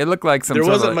 Like, it looked like There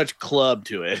wasn't much club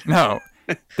to it. No.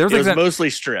 There It was mostly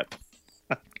strip.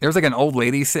 There was like an old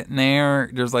lady sitting there.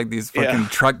 There's like these fucking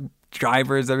truck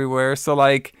drivers everywhere. So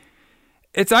like,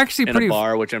 it's actually In pretty. a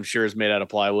bar, which I'm sure is made out of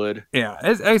plywood. Yeah,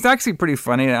 it's actually pretty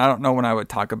funny. And I don't know when I would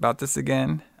talk about this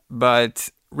again, but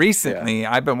recently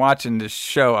I've been watching this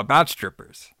show about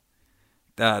strippers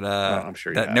that I'm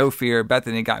sure you that have. No Fear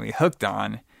Bethany got me hooked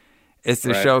on. It's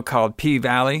the Right. show called P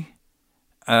Valley.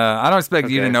 I don't expect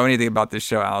you to Okay. know anything about this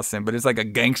show, Allison, but it's like a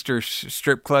gangster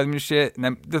strip club and shit.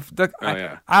 And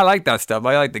yeah. I like that stuff.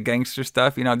 I like the gangster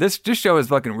stuff. You know, this show is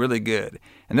fucking really good.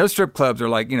 And those strip clubs are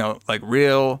like, you know, like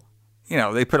real. You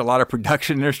know, they put a lot of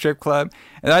production in their strip club.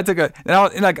 And I took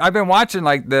I've been watching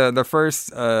like the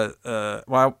first.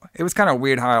 Well, it was kind of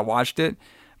weird how I watched it,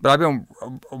 but I've been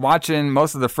watching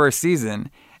most of the first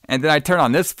season. And then I turn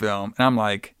on this film, and I'm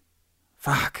like,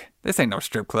 fuck, this ain't no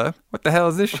strip club. What the hell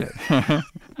is this shit?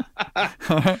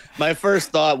 My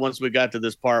first thought once we got to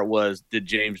this part was, did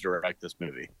James direct this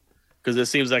movie? Because it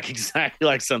seems like exactly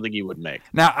like something you would make.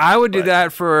 Now, I would do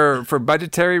that for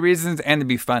budgetary reasons and to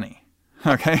be funny.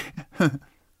 Okay?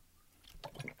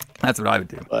 That's what I would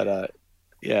do. But,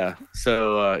 yeah.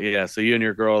 So you and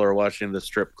your girl are watching the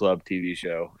strip club TV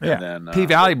show. Yeah. And then,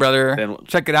 P-Valley, brother. then-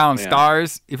 Check it out on yeah.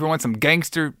 Stars. If you want some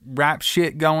gangster rap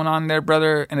shit going on there,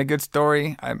 brother, and a good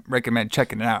story, I recommend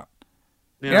checking it out.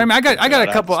 Yeah, You know what I mean? I got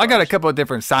a couple. I got a Stars. couple of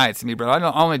different sides to me, brother. I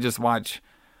don't only just watch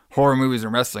horror movies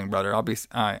and wrestling, brother.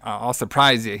 I'll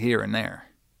surprise you here and there.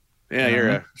 Yeah,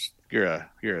 Mm-hmm.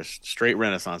 you're a straight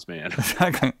Renaissance man.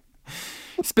 Exactly.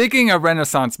 Speaking of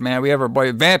Renaissance man, we have our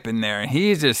boy Vamp in there, and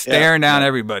he's just staring down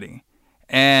everybody.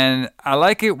 And I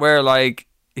like it where like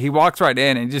he walks right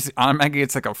in and just automatically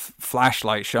gets like a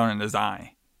flashlight shown in his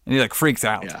eye, and he like freaks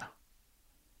out. Yeah.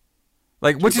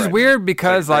 Like, which is bright, weird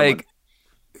because Like,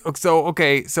 the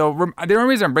only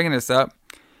reason I'm bringing this up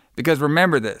because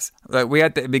remember this, like we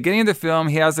at the beginning of the film,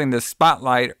 he has like this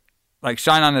spotlight like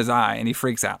shine on his eye, and he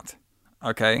freaks out.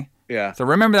 Okay. Yeah. So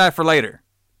remember that for later.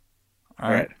 All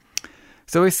Right. right.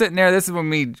 So he's sitting there. This is when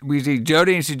we see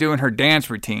Jodie, and she's doing her dance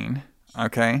routine.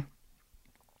 Okay.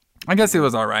 I guess it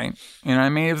was all right. You know what I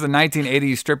mean? It was a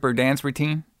 1980s stripper dance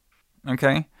routine.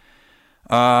 Okay.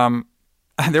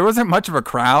 There wasn't much of a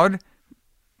crowd,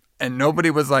 and nobody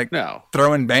was like No.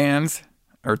 throwing bands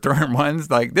or throwing ones.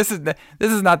 Like this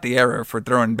is not the era for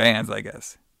throwing bands, I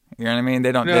guess. You know what I mean?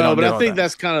 They don't. No, but do I all think that.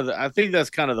 that's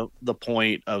kind of the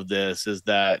point of this is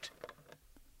that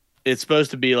it's supposed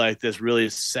to be like this really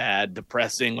sad,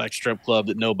 depressing like strip club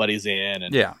that nobody's in,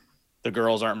 and Yeah. the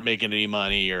girls aren't making any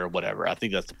money or whatever. I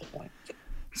think that's the point.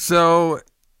 So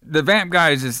the Vamp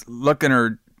guy is just looking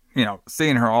her,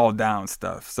 seeing her all down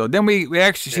stuff. So then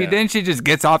she just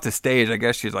gets off the stage. I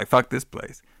guess she's like, fuck this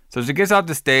place. So she gets off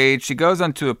the stage. She goes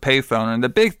onto a payphone. And the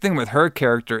big thing with her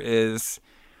character is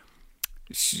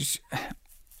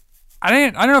I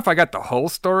don't know if I got the whole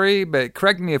story, but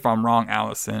correct me if I'm wrong,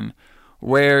 Allison,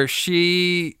 where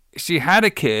she had a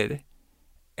kid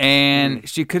and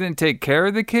she couldn't take care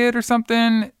of the kid or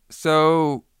something.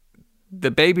 So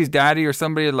the baby's daddy or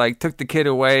somebody like took the kid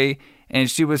away, and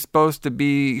she's supposed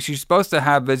to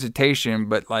have visitation,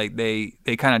 but like they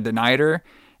kind of denied her.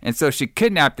 And so she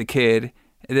kidnapped the kid,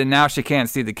 and then now she can't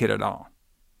see the kid at all.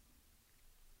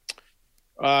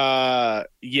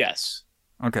 Yes.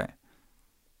 Okay.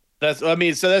 So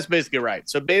that's basically right.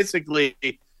 So basically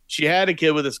she had a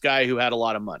kid with this guy who had a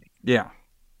lot of money, Yeah.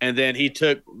 and then he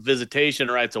took visitation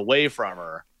rights away from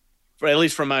her, at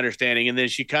least from my understanding. And then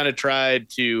she kind of tried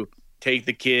to take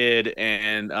the kid,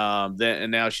 and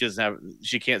now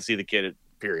she can't see the kid,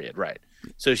 period. Right.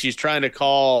 So she's trying to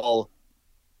call,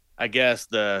 I guess,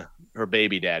 her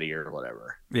baby daddy or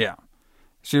whatever. Yeah.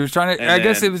 She was trying to, And I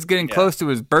guess then- it was getting yeah. close to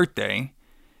his birthday.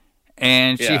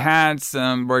 And she Yeah. had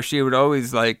some where she would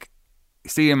always like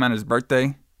see him on his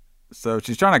birthday. So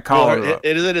she's trying to call her.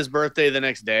 Isn't his birthday the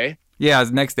next day? Yeah,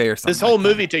 it's the next day or something. This whole like that.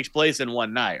 movie takes place in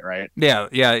one night, right? Yes.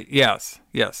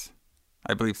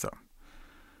 I believe so.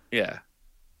 Yeah.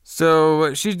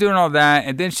 So she's doing all that,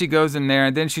 and then she goes in there,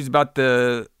 and then she's about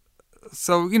to.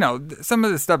 So, some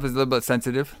of the stuff is a little bit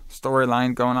sensitive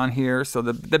storyline going on here. So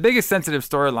the biggest sensitive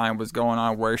storyline was going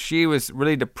on where she was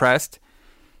really depressed.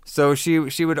 So she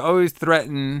would always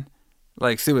threaten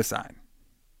like suicide.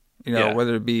 Yeah.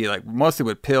 Whether it be like mostly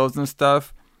with pills and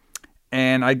stuff.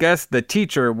 And I guess the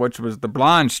teacher, which was the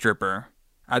blonde stripper,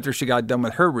 after she got done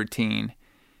with her routine,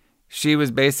 she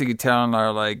was basically telling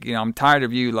her like, I'm tired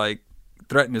of you like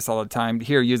threatening us all the time.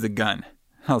 Here, use a gun.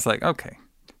 I was like, okay.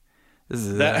 This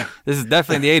is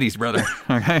definitely the 80s, brother.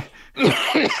 Okay.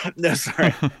 No,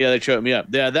 sorry. Yeah, they choked me up.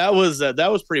 Yeah, that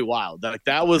was pretty wild.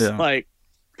 That was Yeah. like,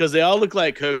 because they all look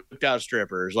like coked out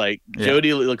strippers. Like Yeah.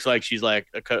 Jodie looks like she's like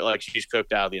she's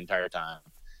coked out the entire time,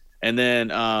 and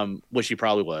then which she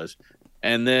probably was,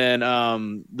 and then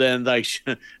like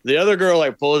the other girl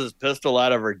like pulls his pistol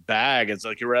out of her bag. It's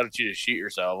like, you're ready to shoot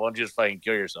yourself. Why don't you just fucking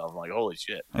kill yourself? I'm like, holy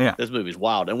shit. Yeah. This movie's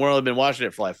wild, and we've only been watching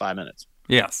it for like 5 minutes.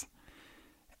 Yes.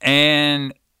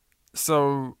 And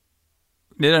so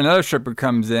then another stripper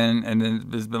comes in and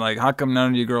then has been like, how come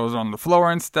none of you girls are on the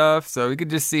floor and stuff? So we could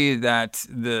just see that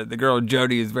the girl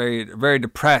Jodie is very, very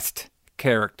depressed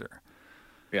character.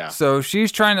 Yeah. So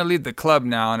she's trying to leave the club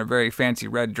now in a very fancy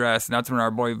red dress, and that's when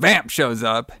our boy Vamp shows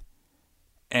up.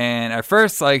 And at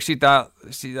first, like,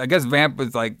 I guess Vamp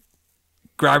was like,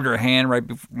 grabbed her hand right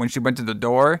when she went to the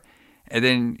door. And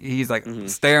then he's like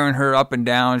staring her up and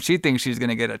down. She thinks she's going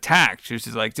to get attacked. She's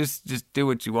just like, just do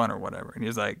what you want or whatever. And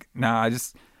he's like, nah,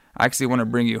 I actually want to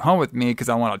bring you home with me because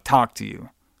I want to talk to you.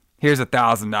 Here's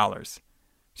 $1,000.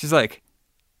 She's like,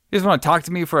 you just want to talk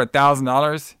to me for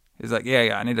 $1,000? He's like,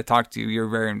 yeah, I need to talk to you. You're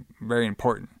very, very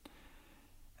important.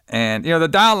 And, the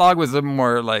dialogue was a little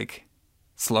more, like,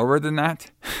 slower than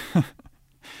that.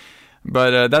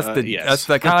 But that's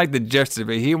kind of like the gist of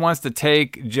it. He wants to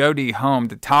take Jody home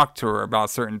to talk to her about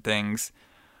certain things.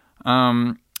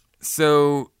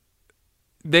 So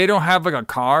they don't have, like, a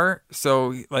car.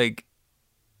 So, like,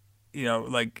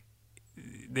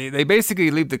 they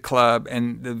basically leave the club,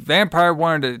 and the vampire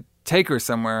wanted to take her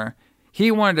somewhere.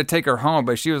 He wanted to take her home,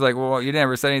 but she was like, well, you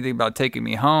never said anything about taking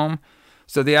me home.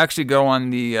 So they actually go on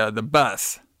the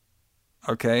bus.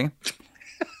 Okay.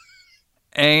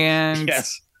 And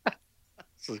yes,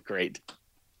 this is great.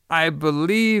 I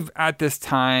believe at this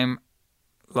time,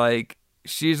 like,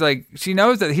 she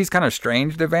knows that he's kind of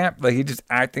strange, the vamp. Like, he's just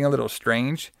acting a little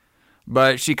strange,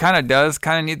 but she kind of does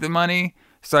need the money.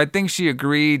 So I think she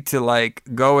agreed to, like,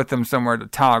 go with him somewhere to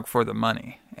talk for the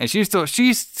money. And she still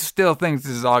thinks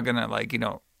this is all gonna, like,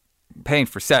 paying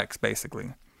for sex,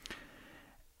 basically.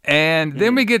 And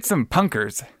then we get some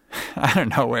punkers out of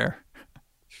nowhere.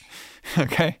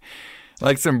 Okay?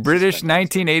 Like some British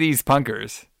 1980s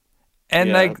punkers.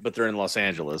 And but they're in Los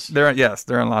Angeles. They're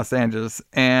in Los Angeles.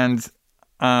 And so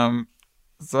I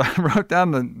wrote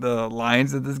down the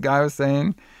lines that this guy was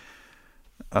saying.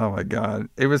 Oh my God.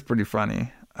 It was pretty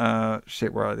funny. Where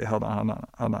are they? Hold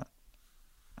on.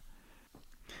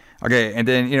 Okay, and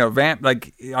then, Vamp,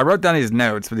 like, I wrote down these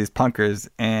notes for these punkers,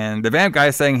 and the Vamp guy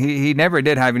is saying he never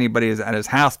did have anybody at his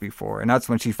house before, and that's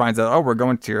when she finds out, oh, we're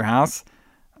going to your house,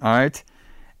 all right,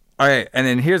 and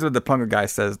then here's what the punker guy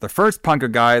says. The first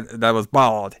punker guy that was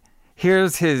bald,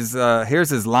 here's his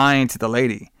line to the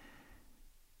lady,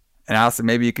 and I said,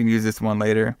 maybe you can use this one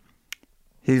later.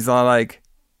 He's all like,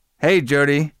 hey,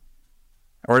 Jody,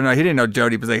 or no, he didn't know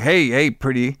Jody, but he's like, hey,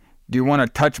 pretty, do you want to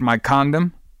touch my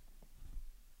condom?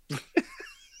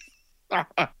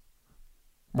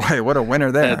 Wait, what a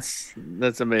winner there.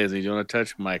 That's amazing. You want to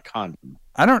touch my condom?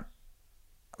 I don't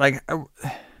like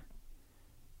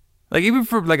even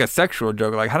for like a sexual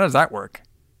joke, like how does that work?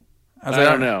 I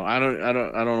don't know. I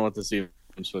don't know what this even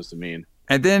is supposed to mean.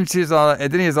 And then he's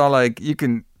all like, you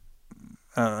can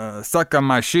suck on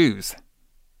my shoes.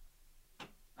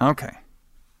 Okay.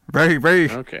 Very, very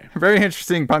okay. Very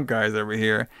interesting punk guys over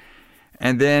here.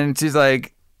 And then she's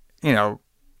like,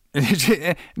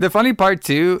 the funny part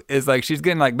too is like she's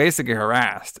getting like basically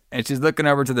harassed, and she's looking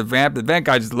over to the vamp. The vamp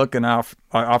guy's just looking off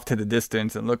to the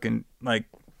distance and looking like,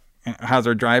 how's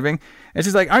her driving? And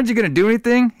she's like, aren't you gonna do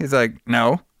anything? He's like,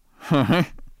 no. And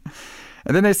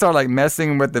then they start like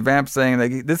messing with the vamp, saying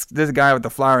like this guy with the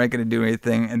flower ain't gonna do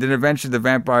anything. And then eventually the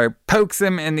vampire pokes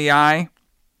him in the eye,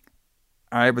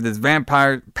 all right, with his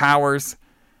vampire powers,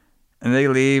 and they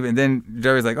leave. And then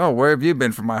Joey's like, oh, where have you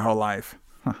been for my whole life?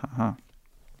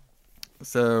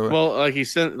 So well, like he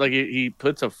said, like he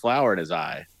puts a flower in his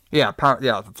eye. Yeah,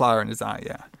 the flower in his eye.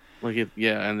 Yeah.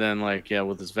 And then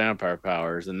with his vampire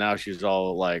powers, and now she's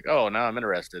all like, "Oh, now I'm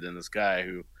interested in this guy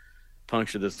who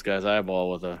punctured this guy's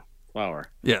eyeball with a flower."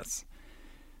 Yes.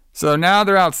 So now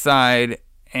they're outside,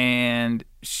 and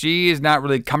she is not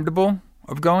really comfortable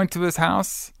of going to his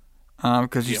house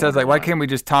because she says like, "Why can't we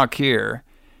just talk here?"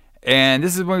 And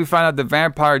this is when we find out the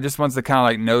vampire just wants to kind of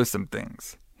like know some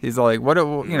things. He's like, what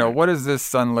does this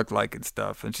sun look like and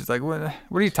stuff? And she's like, what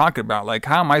are you talking about? Like,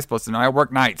 how am I supposed to know? I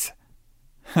work nights.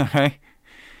 Okay.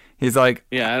 He's like,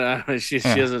 she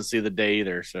doesn't see the day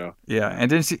either. So yeah. And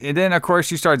then of course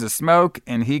she starts to smoke,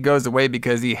 and he goes away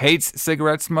because he hates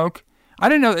cigarette smoke. I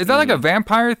didn't know. Is that like a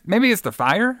vampire? Maybe it's the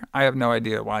fire. I have no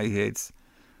idea why he hates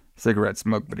cigarette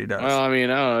smoke, but he does. Well, I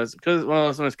mean, I don't know. It's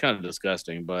because it's kind of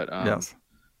disgusting, but yes.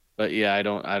 But yeah, I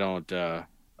don't. I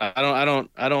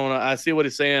see what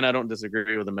he's saying. I don't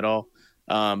disagree with him at all.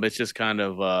 It's just kind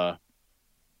of,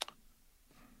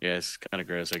 it's kind of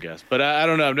gross, I guess. But I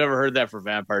don't know. I've never heard that for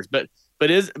vampires. But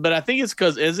I think it's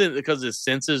because his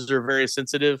senses are very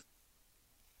sensitive.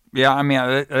 Yeah, I mean,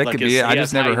 that could be it. I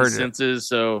just never heard senses,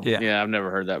 so yeah, I've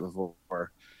never heard that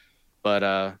before.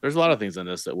 But there's a lot of things in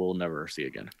this that we'll never see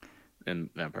again in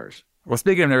vampires. Well,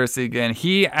 speaking of never see again,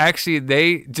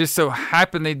 they just so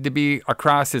happened to be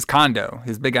across his condo,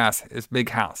 his big house. And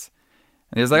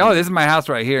he was like, oh, this is my house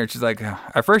right here. And she's like,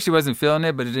 at first she wasn't feeling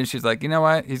it, but then she's like, you know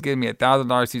what? He's giving me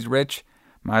 $1,000. He's rich.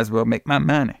 Might as well make my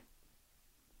money.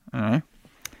 All right.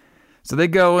 So they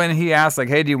go in. He asks like,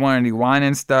 hey, do you want any wine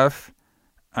and stuff?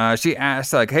 She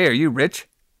asks like, hey, are you rich?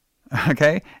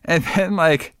 Okay. And then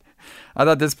like, I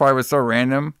thought this part was so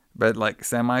random, but like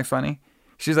semi-funny.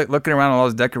 She's like looking around all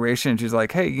those decorations. She's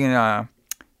like, hey,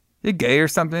 you gay or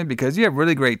something? Because you have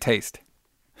really great taste.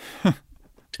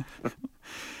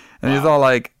 And he's all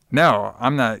like, no,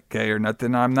 I'm not gay or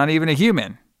nothing. I'm not even a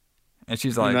human. And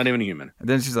she's like, I'm not even a human. And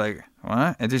then she's like,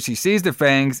 what? And then she sees the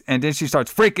fangs, and then she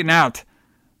starts freaking out.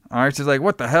 All right, she's like,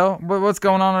 what the hell? What's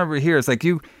going on over here? It's like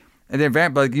you, and then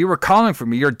Vamp, like, you were calling for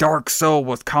me. Your dark soul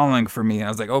was calling for me. And I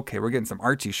was like, okay, we're getting some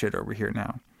Archie shit over here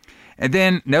now. And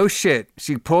then, no shit,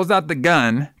 she pulls out the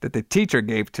gun that the teacher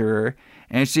gave to her,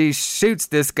 and she shoots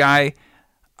this guy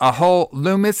a whole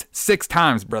Loomis 6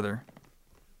 times, brother.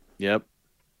 Yep.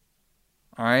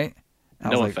 All right?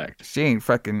 No effect. She ain't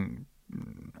fucking...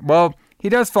 Well, he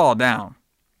does fall down.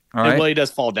 All right? Well, he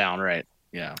does fall down, right?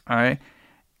 Yeah. All right?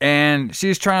 And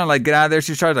she's trying to, like, get out of there.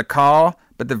 She's trying to call,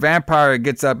 but the vampire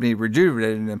gets up and he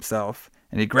rejuvenated himself,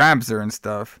 and he grabs her and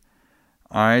stuff.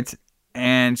 All right?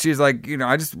 And she's like, you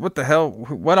know, what the hell?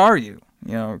 What are you?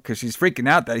 You know, because she's freaking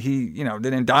out that he, you know,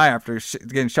 didn't die after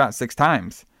getting shot 6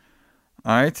 times.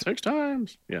 All right? 6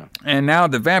 times. Yeah. And now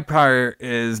the vampire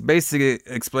is basically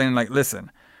explaining, like,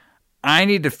 listen, I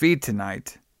need to feed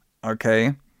tonight,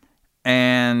 okay?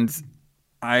 And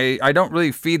I don't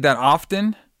really feed that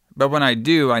often, but when I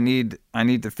do, I need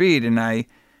to feed. And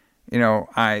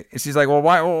she's like, well,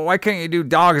 why can't you do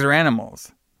dogs or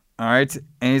animals? All right?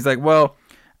 And he's like, well,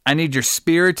 I need your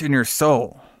spirit and your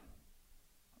soul.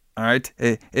 All right?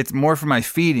 It's more for my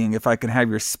feeding if I can have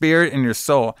your spirit and your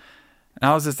soul. And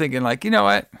I was just thinking, like, you know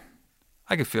what?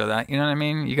 I could feel that. You know what I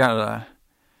mean? You got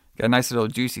a nice little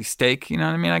juicy steak. You know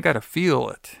what I mean? I got to feel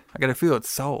it. I got to feel its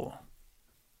soul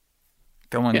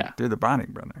going through the body,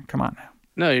 brother. Come on now.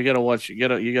 No, you got to watch. You got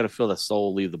to feel the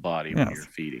soul leave the body when you're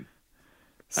feeding.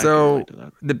 So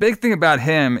the big thing about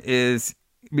him is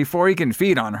before he can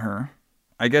feed on her,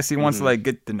 I guess he wants to, like,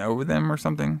 get to know them or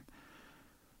something.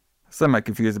 So I'm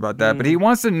confused about that. But he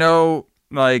wants to know,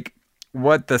 like,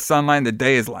 what the sunlight in the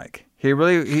day is like.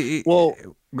 Well,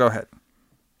 go ahead.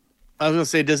 I was going to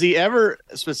say, does he ever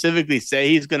specifically say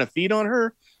he's going to feed on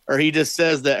her? Or he just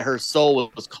says that her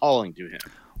soul was calling to him?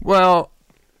 Well,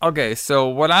 okay. So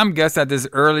what I'm guessing at this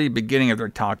early beginning of their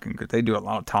talking, because they do a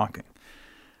lot of talking.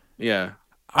 Yeah.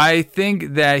 I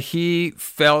think that he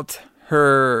felt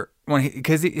her,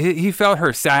 because he felt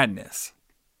her sadness,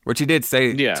 which he did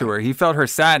say to her. He felt her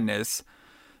sadness.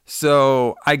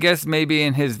 So I guess maybe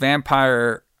in his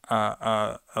vampire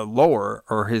lore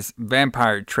or his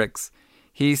vampire tricks,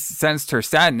 he sensed her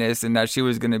sadness and that she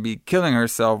was going to be killing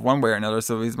herself one way or another.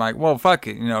 So he's like, well, fuck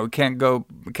it. You know, can't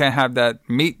have that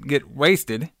meat get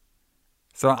wasted.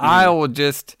 So I will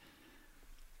just,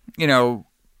 you know,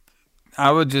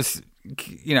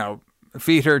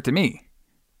 feed her to me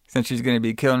since she's going to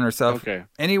be killing herself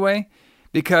anyway,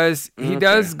 because he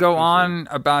does go on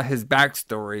about his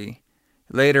backstory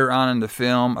later on in the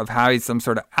film of how he's some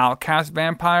sort of outcast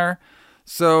vampire.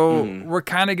 So we're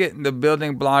kind of getting the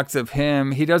building blocks of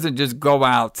him. He doesn't just go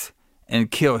out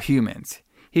and kill humans.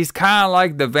 He's kind of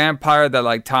like the vampire that,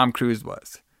 like, Tom Cruise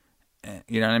was.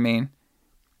 You know what I mean?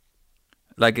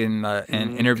 Like in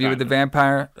Interview with the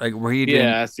Vampire, like where he did.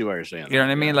 Yeah, I see what you're saying. You know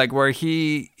what I mean? Like where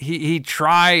he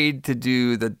tried to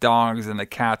do the dogs and the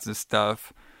cats and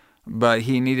stuff, but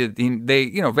vampires,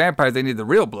 they need the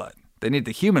real blood. They need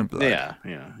the human blood. Yeah.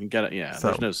 You got it. Yeah, so,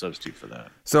 there's no substitute for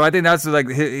that. So I think that's like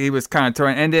he was kind of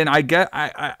torn. And then I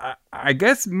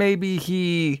guess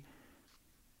maybe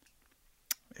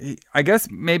I guess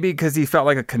maybe because he felt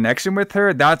like a connection with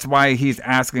her. That's why he's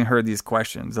asking her these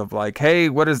questions of like, hey,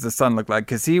 what does the sun look like?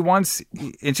 Because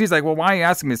and she's like, well, why are you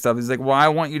asking me stuff? He's like, well, I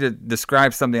want you to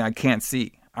describe something I can't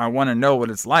see. I want to know what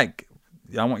it's like.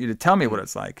 I want you to tell me what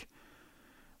it's like.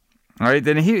 All right,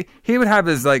 then he would have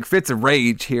his, like, fits of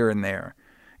rage here and there,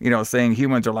 you know, saying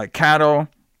humans are like cattle,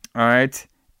 all right?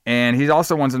 And he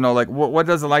also wants to know, like, what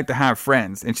does it like to have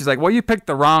friends? And she's like, well, you picked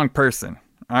the wrong person,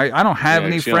 all right? I don't have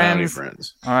any friends,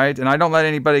 all right? And I don't let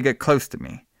anybody get close to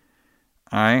me,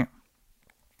 all right?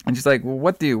 And she's like, well,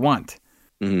 what do you want?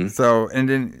 Mm-hmm. So, and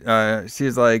then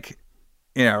she's like,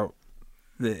 you know,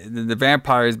 the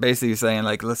vampire is basically saying,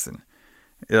 like, listen,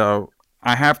 you know,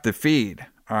 I have to feed,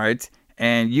 all right?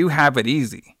 And you have it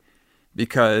easy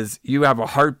because you have a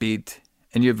heartbeat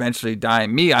and you eventually die.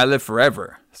 Me, I live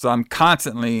forever. So I'm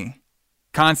constantly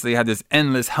have this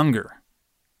endless hunger.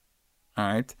 All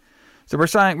right. So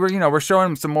we're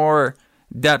showing some more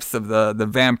depths of the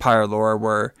vampire lore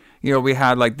where, you know, we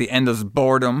had like the endless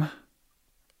boredom.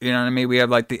 You know what I mean? We have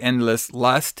like the endless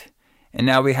lust. And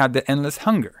now we have the endless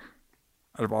hunger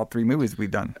out of all 3 movies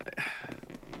we've done.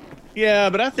 Yeah,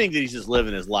 but I think that he's just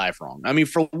living his life wrong. I mean,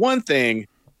 for one thing,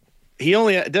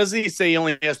 doesn't he say he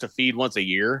only has to feed once a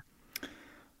year?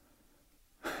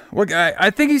 Look, I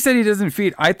think he said he doesn't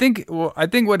feed. I think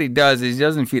what he does is he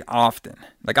doesn't feed often.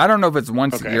 Like, I don't know if it's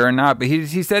once a year or not, but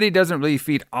he said he doesn't really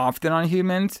feed often on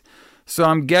humans. So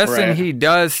I'm guessing he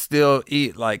does still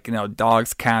eat, like, you know,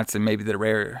 dogs, cats, and maybe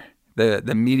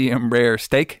the medium rare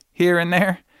steak here and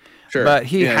there. Sure. But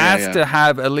he has to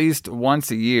have at least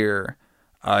once a year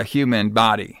a human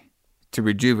body to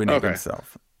rejuvenate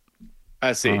himself.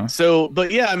 I see. So,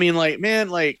 but yeah, I mean, like, man,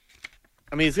 like,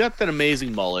 I mean, he's got that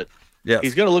amazing mullet. Yeah.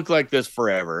 He's going to look like this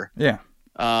forever. Yeah.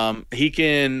 He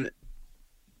can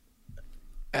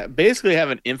basically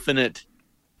have an infinite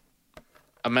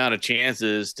amount of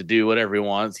chances to do whatever he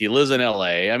wants. He lives in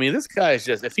LA. I mean, this guy is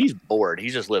just, if he's bored,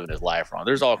 he's just living his life wrong.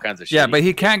 There's all kinds of shit. Yeah, but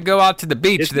he can't go out to the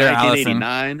beach it's there,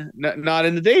 1989. Not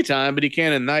in the daytime, but he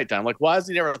can in the nighttime. Like, why has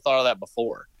he never thought of that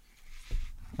before?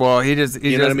 Well, he doesn't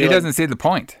see the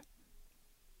point.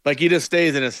 Like, he just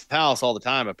stays in his house all the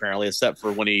time, apparently, except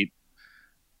for when he,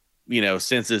 you know,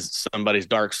 senses somebody's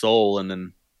dark soul and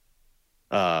then,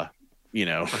 you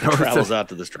know, travels out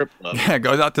to the strip club. Yeah,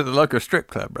 goes out to the local strip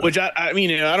club, bro. Which, I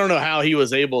mean, you know, I don't know how he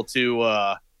was able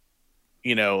to,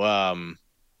 you know,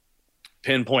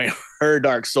 pinpoint her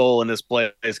dark soul in this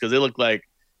place, because it looked like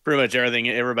pretty much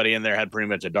everybody in there had pretty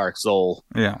much a dark soul.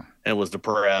 Yeah. And was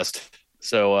depressed.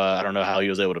 So I don't know how he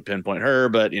was able to pinpoint her,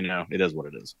 but, you know, it is what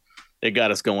it is. It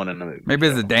got us going in the movie. Maybe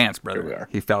it's a dance, brother.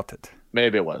 He felt it.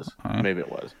 Maybe it was. Right. Maybe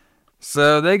it was.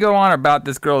 So they go on about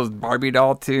this girl's Barbie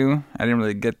doll too. I didn't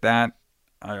really get that.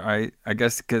 I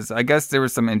guess because there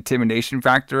was some intimidation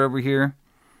factor over here.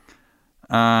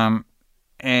 And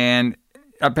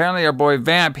apparently our boy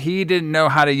Vamp, he didn't know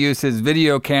how to use his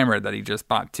video camera that he just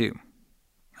bought too.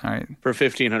 All right. For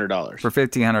 $1,500. For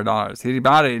 $1,500. He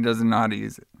bought it. He doesn't know how to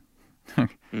use it.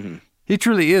 Mm-hmm. He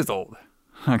truly is old.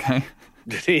 Okay.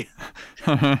 Did he?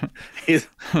 he's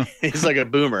like a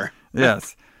boomer.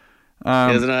 Yes. He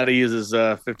doesn't know how to use his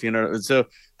 $1,500. So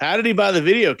how did he buy the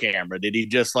video camera? Did he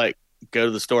just like go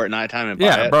to the store at nighttime and buy it?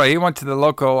 Yeah, bro. He went to the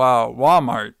local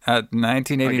Walmart at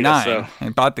 1989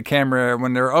 and bought the camera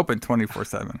when they were open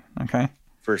 24/7. Okay.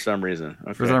 For some reason.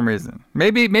 Okay. For some reason.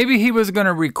 Maybe he was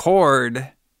gonna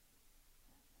record.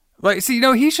 Like, see, you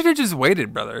know, he should have just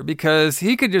waited, brother, because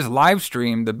he could just live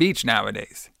stream the beach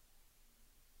nowadays.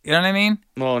 You know what I mean?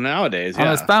 Well, nowadays, on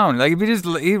his phone. Like, if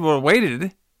he would have waited,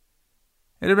 it'd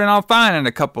have been all fine in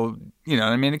a couple, you know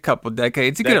what I mean, a couple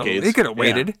decades. He could have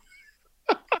waited.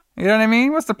 Yeah. You know what I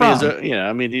mean? What's the problem? Yeah,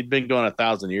 I mean, he'd been going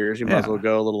 1,000 years. He might as well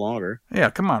go a little longer. Yeah,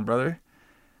 come on, brother.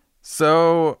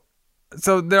 So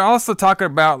they're also talking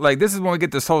about, like, this is when we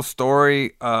get this whole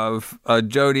story of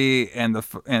Jody and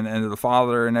the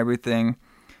father and everything.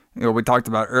 You know, we talked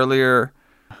about earlier.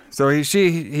 So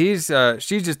she's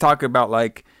just talking about,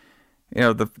 like, you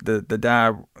know,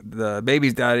 the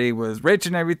baby's daddy was rich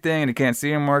and everything, and he can't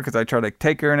see anymore because I try to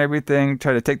take her and everything,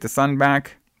 try to take the son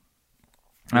back.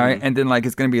 Mm-hmm. All right, and then, like,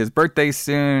 it's gonna be his birthday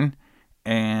soon,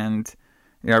 and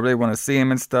you know, I really want to see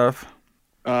him and stuff.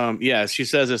 Yeah, she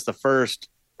says it's the first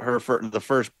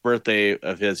birthday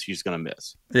of his she's gonna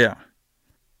miss. Yeah.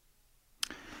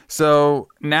 So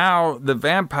now the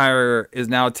vampire is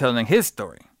now telling his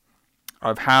story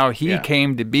of how he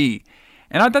came to be.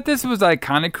 And I thought this was, like,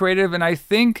 kind of creative. And I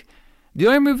think the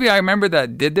only movie I remember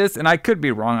that did this, and I could be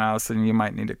wrong, Allison, you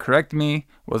might need to correct me,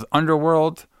 was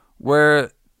Underworld,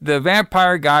 where the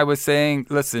vampire guy was saying,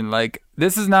 listen, like,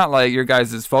 this is not like your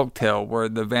guys' folktale where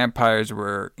the vampires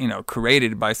were, you know,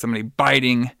 created by somebody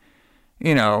biting,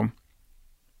 you know,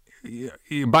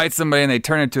 you bite somebody and they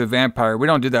turn into a vampire. We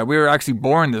don't do that. We were actually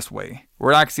born this way.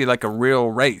 We're actually like a real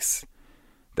race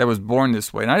that was born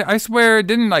this way. And I swear,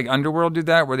 didn't, like, Underworld do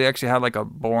that, where they actually had, like, a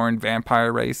born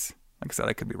vampire race? Like I said,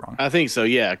 I could be wrong. I think so,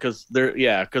 yeah, because they're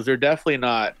definitely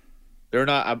not. They're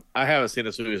not. I haven't seen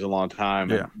this movie in a long time.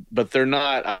 Yeah. But they're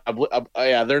not.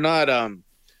 They're not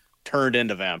turned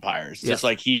into vampires. Just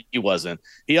like he wasn't.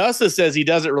 He also says he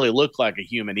doesn't really look like a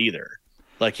human either.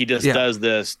 Like, he just does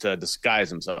this to disguise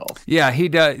himself. Yeah, he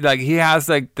does. Like, he has,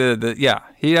 like,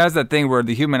 he has that thing where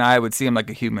the human eye would see him like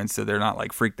a human, so they're not,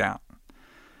 like, freaked out.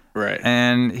 Right.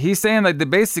 And he's saying, like, that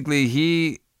basically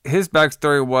his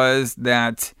backstory was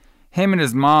that him and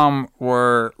his mom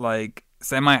were, like,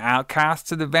 semi-outcasts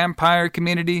to the vampire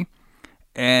community.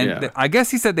 And I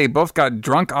guess he said they both got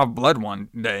drunk off blood one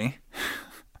day.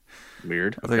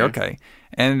 Weird. I was like, okay.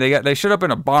 And they showed up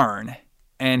in a barn.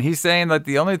 And he's saying that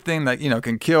the only thing that, you know,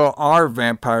 can kill our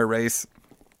vampire race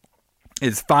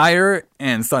is fire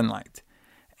and sunlight.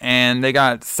 And they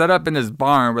got set up in this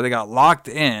barn where they got locked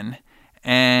in.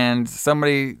 And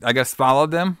somebody, I guess, followed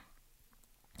them,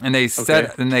 and they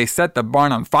set the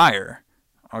barn on fire.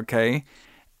 Okay,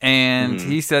 And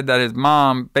he said that his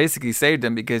mom basically saved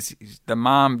him because the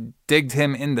mom digged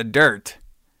him in the dirt,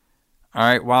 all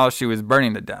right, while she was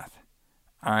burning to death,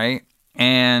 all right?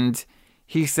 And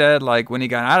he said, like, when he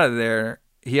got out of there,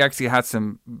 he actually had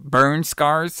some burn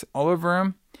scars all over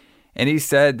him. And he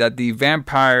said that the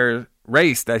vampire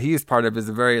race that he is part of is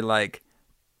a very, like,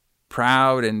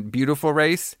 proud and beautiful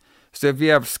race. So if you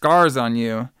have scars on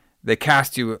you, they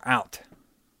cast you out.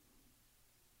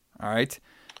 All right?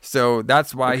 So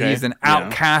that's why he's an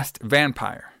outcast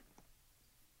vampire.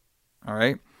 All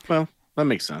right? Well, that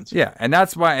makes sense. Yeah, and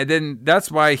that's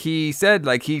why he said,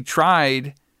 like, he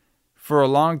tried for a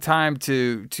long time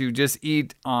to just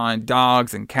eat on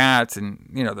dogs and cats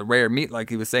and, you know, the rare meat like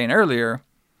he was saying earlier.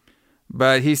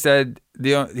 But he said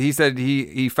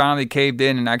he finally caved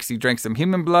in and actually drank some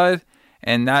human blood,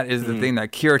 and that is the thing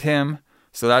that cured him.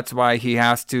 So that's why he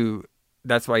has to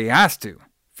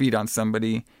feed on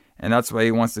somebody. And that's why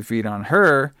he wants to feed on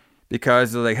her,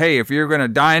 because they're like, hey, if you're going to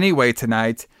die anyway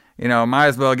tonight, you know, might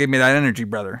as well give me that energy,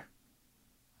 brother.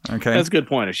 Okay. That's a good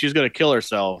point. If she's going to kill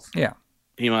herself, yeah,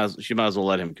 she might as well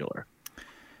let him kill her.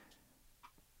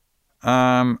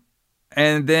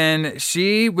 And then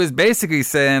she was basically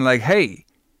saying, like, hey,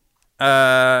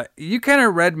 you kind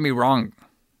of read me wrong.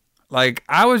 Like,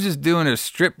 I was just doing a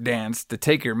strip dance to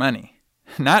take your money,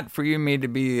 not for me to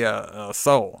be a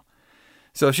soul.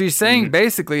 So she's saying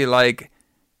basically, like,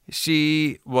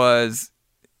 she was,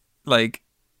 like,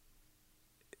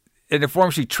 in a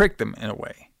form, she tricked them in a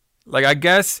way. Like, I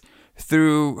guess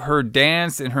through her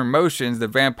dance and her motions, the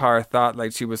vampire thought,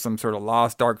 like, she was some sort of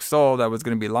lost dark soul that was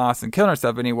going to be lost and killing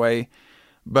herself anyway.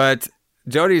 But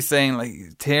Jodie's saying,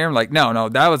 like, to him, like, no,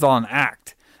 that was all an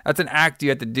act. That's an act you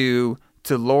have to do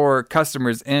to lure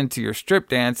customers into your strip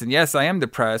dance. And yes, I am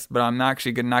depressed, but I'm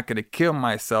actually not going to kill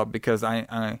myself because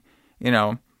I you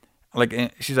know, like,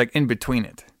 she's like in between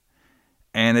it.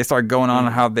 And they start going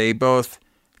on how they both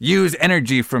use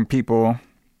energy from people.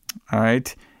 All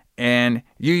right. And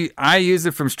I use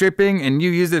it from stripping and you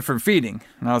use it from feeding.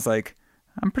 And I was like,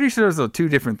 I'm pretty sure those are two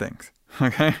different things.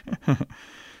 Okay.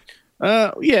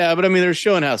 Yeah, but I mean, they're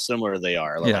showing how similar they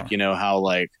are. Like, you know, how,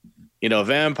 like, you know, a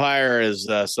vampire is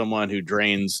someone who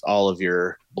drains all of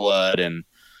your blood, and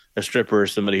a stripper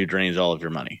is somebody who drains all of your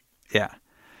money. Yeah.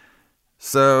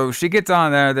 So she gets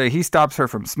on there. He stops her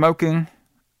from smoking.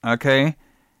 Okay.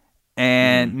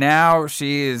 And now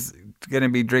she is going to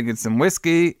be drinking some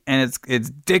whiskey, and it's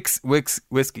Dick's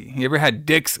whiskey. You ever had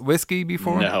Dick's whiskey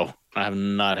before? No, I have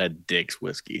not had Dick's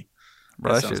whiskey.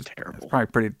 Bro, that sounds terrible. It's probably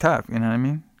pretty tough. You know what I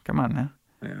mean? Come on now.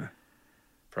 Yeah,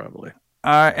 probably.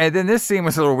 And then this scene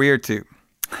was a little weird too,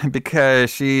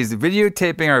 because she's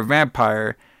videotaping our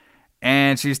vampire,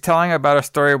 and she's telling about a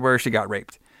story where she got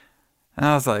raped. And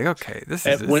I was like, okay, this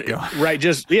is right.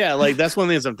 Just like that's one of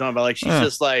the things I'm talking about. Like, she's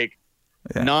just like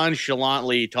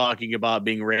nonchalantly talking about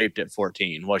being raped at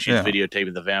 14 while she's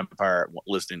videotaping the vampire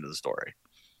listening to the story.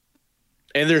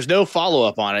 And there's no follow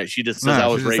up on it. She just says I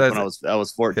was raped when I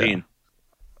was 14. Yeah.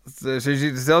 So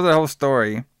she tells the whole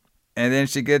story, and then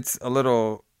she gets a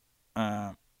little,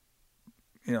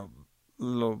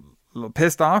 little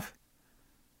pissed off.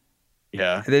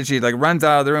 Yeah. And then she like runs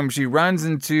out of the room. She runs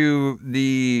into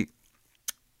the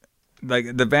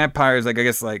vampire's, like, I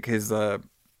guess, like his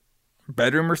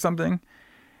bedroom or something.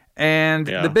 And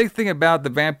the big thing about the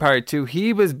vampire too,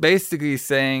 he was basically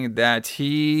saying that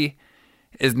he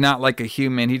is not like a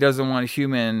human. He doesn't want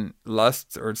human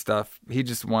lusts or stuff. He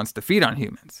just wants to feed on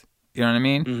humans. You know what I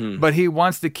mean? Mm-hmm. But he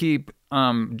wants to keep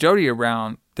Jodie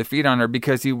around to feed on her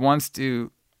because he wants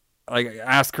to, like,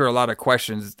 ask her a lot of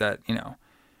questions that, you know,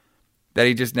 that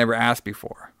he just never asked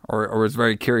before or was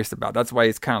very curious about. That's why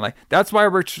he's kind of like, that's why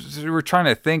we're trying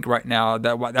to think right now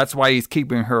that's why he's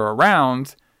keeping her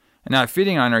around and not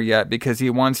feeding on her yet, because he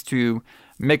wants to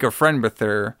make a friend with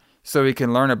her so he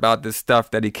can learn about this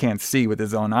stuff that he can't see with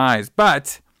his own eyes.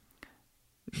 But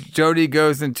Jodie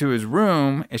goes into his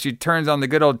room and she turns on the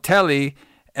good old telly,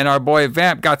 and our boy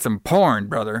Vamp got some porn,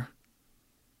 brother.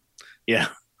 Yeah.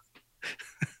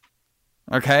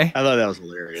 Okay. I thought that was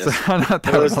hilarious. So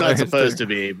that was not supposed to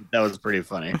be. That was pretty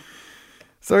funny.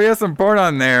 So he has some porn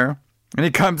on there, and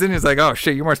he comes in and he's like, oh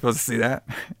shit, you weren't supposed to see that.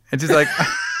 And she's like,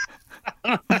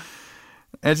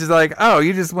 oh,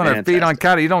 you just want to feed on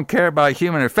cattle. You don't care about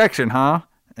human affection, huh?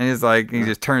 And he's like, he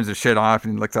just turns the shit off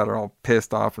and looks at her all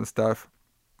pissed off and stuff.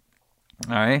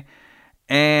 All right.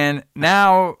 And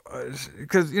now,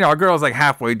 because, you know, our girl's like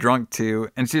halfway drunk too,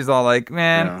 and she's all like,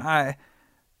 man,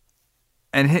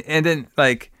 And then,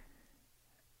 like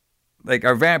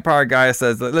our vampire guy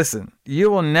says, listen,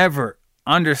 you will never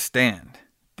understand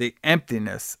the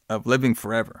emptiness of living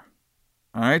forever.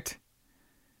 All right?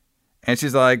 And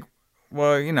she's like,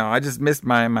 well, I just missed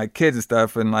my kids and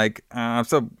stuff, and like I'm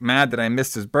so mad that I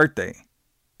missed his birthday,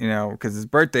 because his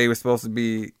birthday was supposed to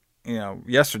be,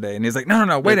 yesterday, and he's like,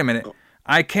 no, wait a minute,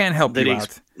 I can help you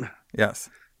out. Yes.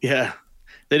 Yeah.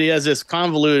 That he has this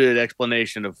convoluted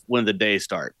explanation of when the day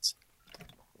starts.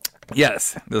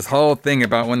 Yes, this whole thing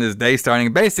about when this day's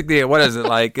starting. Basically, what is it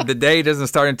like? The day doesn't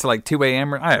start until like 2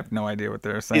 a.m. I have no idea what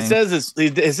they're saying. It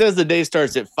says the day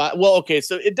starts at 5. Well, okay,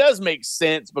 so it does make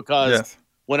sense because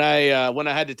when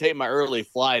I had to take my early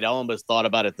flight, I almost thought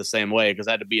about it the same way because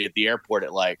I had to be at the airport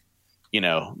at like,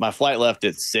 my flight left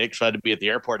at 6, so I had to be at the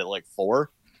airport at like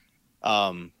 4.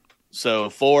 So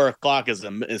 4 o'clock is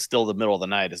still the middle of the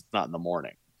night. It's not in the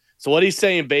morning. So what he's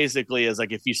saying basically is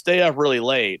like if you stay up really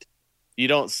late, you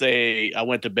don't say I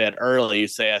went to bed early. You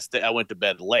say I went to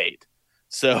bed late.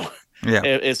 So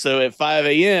so at 5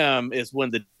 a.m. is when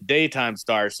the daytime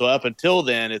starts. So up until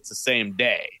then, it's the same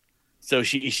day. So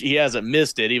she hasn't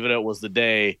missed it, even though it was the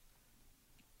day.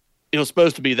 It was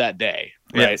supposed to be that day,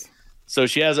 right? Yes. So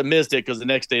she hasn't missed it because the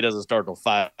next day doesn't start till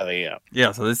 5 a.m.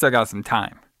 Yeah, so they still got some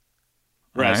time.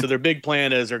 Right. So their big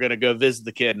plan is they're going to go visit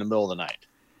the kid in the middle of the night.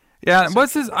 Yeah,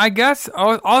 what's his? I guess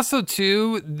also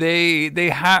too.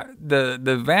 They have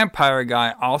the vampire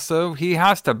guy. Also, he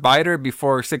has to bite her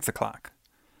before 6 o'clock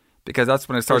because that's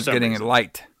when it starts getting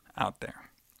light out there.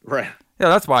 Right. Yeah,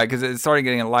 that's why, because it started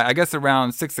getting light. I guess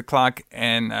around 6 o'clock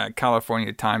in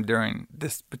California time during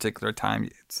this particular time,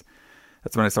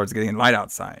 that's when it starts getting light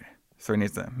outside. So he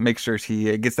needs to make sure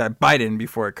he gets that bite in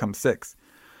before it comes 6.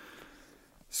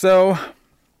 So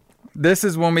this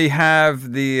is when we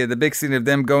have the big scene of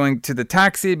them going to the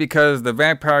taxi because the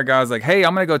vampire guy's like, hey,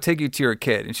 I'm going to go take you to your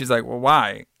kid. And she's like, well,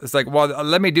 why? It's like, well,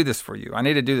 let me do this for you. I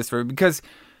need to do this for you because,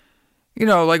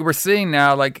 like we're seeing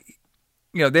now, like,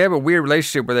 they have a weird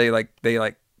relationship where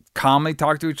they calmly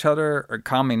talk to each other or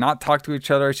calmly not talk to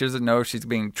each other. She doesn't know if she's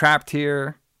being trapped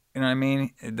here. You know what I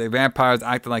mean? The vampire's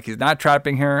acting like he's not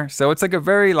trapping her. So it's like a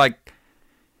very like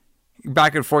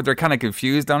back and forth. They're kind of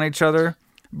confused on each other.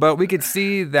 But we could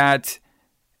see that,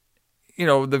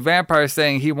 the vampire is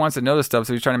saying he wants to know this stuff,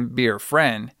 so he's trying to be her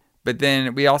friend. But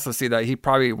then we also see that he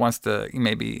probably wants to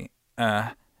maybe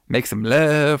make some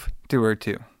love to her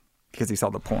too, because he saw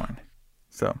the porn.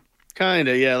 So kind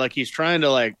of, yeah, like he's trying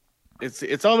to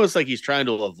it's almost like he's trying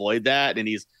to avoid that, and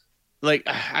he's like,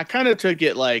 I kind of took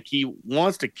it like he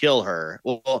wants to kill her.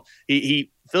 Well,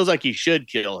 he feels like he should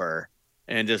kill her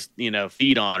and just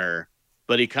feed on her,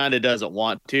 but he kind of doesn't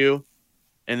want to.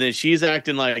 And then she's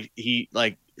acting like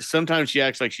sometimes she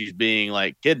acts like she's being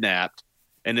like kidnapped.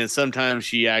 And then sometimes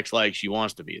she acts like she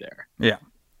wants to be there. Yeah.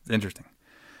 It's interesting.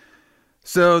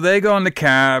 So they go in the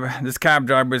cab. This cab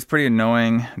driver is pretty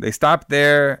annoying. They stop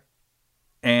there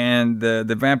and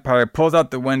the vampire pulls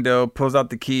out the window, pulls out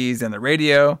the keys and the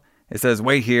radio. It says,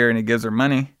 wait here. And he gives her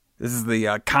money. This is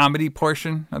the comedy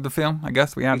portion of the film, I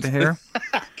guess we have to hear.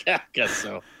 I guess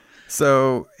so.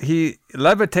 So he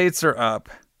levitates her up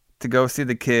to go see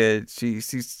the kid. She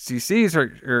sees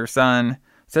her son,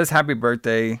 says happy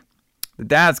birthday. The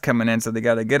dad's coming in, so they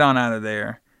got to get on out of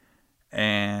there.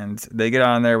 And they get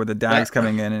on there with the dad's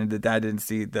coming in, and the dad didn't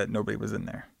see that nobody was in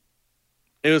there.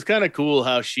 It was kind of cool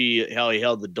how he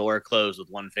held the door closed with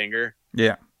one finger.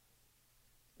 Yeah.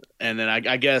 And then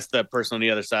I guess the person on the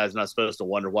other side is not supposed to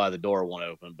wonder why the door won't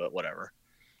open, but whatever.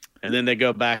 And then they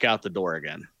go back out the door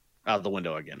again, out the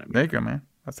window again. There you go, man.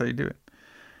 That's how you do it.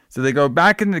 So they go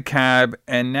back in the cab,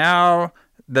 and now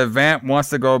the vamp wants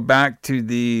to go back to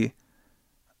the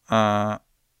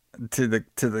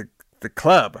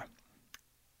club.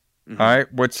 Mm-hmm. All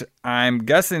right, which I'm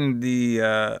guessing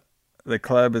the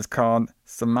club is called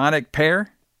Samonic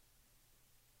Pair.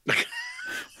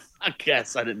 I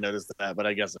guess I didn't notice that, but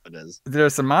I guess it is.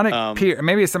 There's Samonic Pier,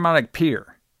 maybe a Samonic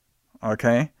Pier.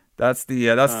 Okay, that's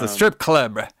the strip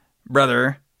club,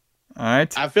 brother. All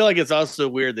right. I feel like it's also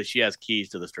weird that she has keys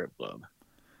to the strip club.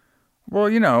 Well,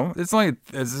 it's a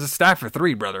staff for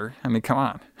 3, brother. I mean, come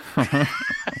on. All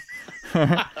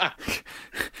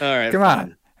right. Come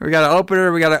on. We got an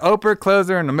opener. We got an opener,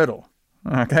 closer in the middle.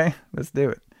 Okay, let's do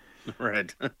it.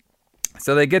 Right.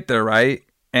 So they get there, right?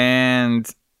 And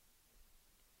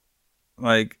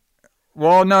no.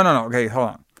 Okay, hold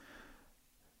on.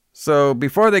 So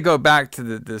before they go back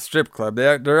to the strip club,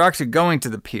 they're actually going to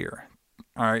the pier.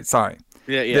 All right, sorry.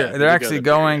 Yeah. They're actually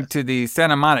going to the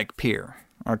Santa Monica Pier.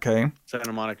 Okay.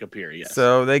 Santa Monica Pier, yes.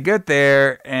 So they get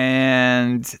there,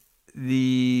 and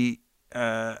the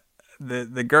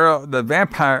girl, the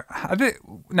vampire.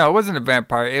 No, it wasn't a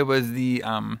vampire. It was the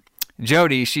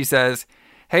Jody. She says,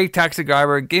 "Hey, taxi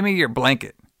driver, give me your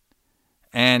blanket."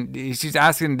 And she's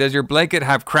asking, "Does your blanket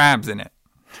have crabs in it?"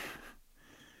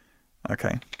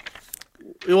 Okay.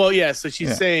 Well, yeah. So she's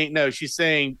Yeah. saying no. She's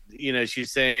saying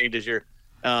does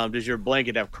your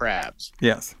blanket have crabs?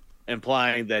 Yes.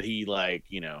 Implying that he he's like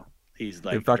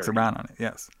He fucks dirty. around on it.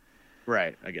 Yes.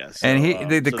 Right, I guess. And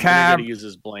So, the so cab he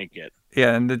uses blanket.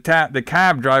 Yeah, and the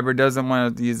cab driver doesn't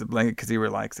want to use the blanket because he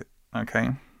really likes it. Okay.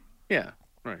 Yeah,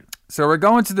 right. So we're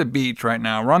going to the beach right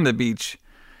now. We're on the beach,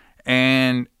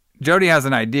 and Jody has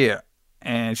an idea,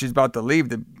 and she's about to leave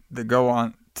to go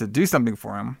on to do something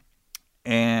for him,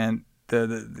 and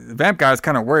the vamp guy is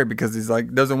kind of worried because he's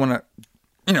like doesn't want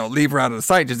to, leave her out of the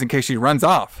sight just in case she runs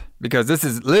off because this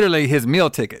is literally his meal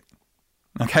ticket.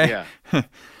 Okay. Yeah.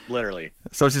 Literally.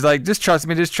 So she's like, just trust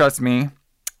me.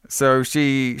 So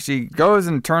she goes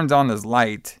and turns on this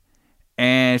light,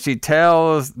 and she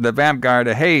tells the vamp guy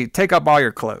to, hey, take up all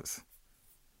your clothes.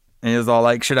 And he's all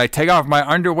like, should I take off my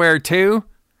underwear too?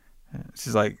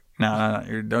 She's like,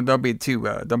 no, don't be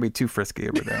too frisky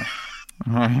over there.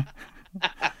 All right?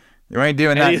 You ain't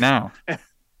doing that now.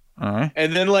 All right.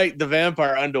 And then the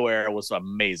vampire underwear was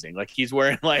amazing. Like he's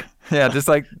wearing yeah, just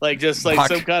like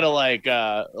some kind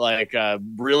of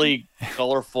really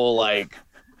colorful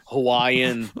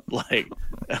Hawaiian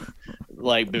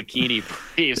bikini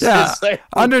briefs. Yeah.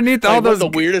 Underneath all those, the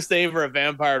weirdest thing for a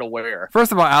vampire to wear.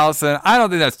 First of all, Allison, I don't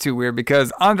think that's too weird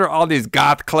because under all these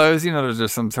goth clothes, there's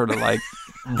just some sort of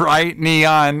bright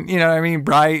neon, you know what I mean,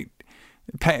 bright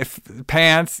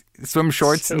pants, swim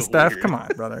shorts and stuff. Weird. Come on,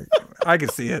 brother, I can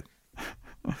see it.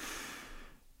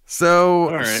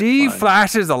 So right, she fine.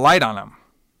 flashes a light on him,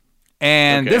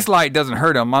 and this light doesn't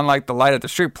hurt him, unlike the light at the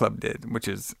strip club did, which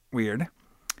is weird.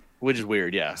 Which is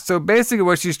weird, yeah. So basically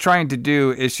what she's trying to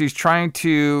do is she's trying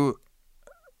to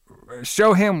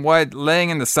show him what laying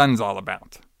in the sun's all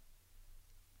about.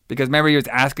 Because remember he was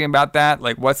asking about that?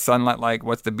 Like, what's sunlight like?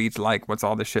 What's the beach like? What's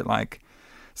all this shit like?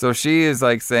 So she is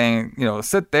saying,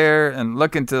 sit there and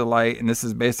look into the light, and this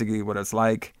is basically what it's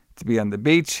like to be on the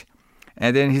beach.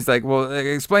 And then he's like, well,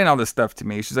 explain all this stuff to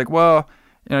me. She's like, well,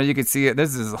 you can see it.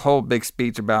 This is a whole big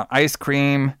speech about ice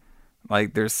cream.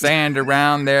 There's sand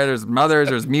around there. There's mothers.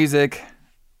 There's music.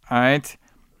 All right.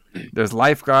 There's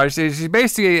lifeguards. She's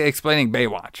basically explaining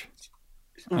Baywatch.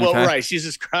 Okay? Well, right. She's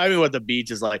describing what the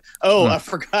beach is like. Oh, I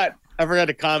forgot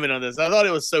to comment on this. I thought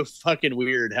it was so fucking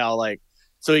weird how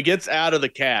so he gets out of the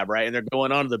cab, right? And they're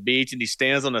going onto the beach and he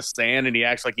stands on the sand and he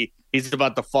acts like he's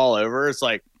about to fall over. It's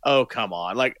like, oh, come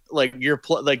on. They're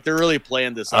really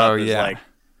playing this up. Oh, yeah.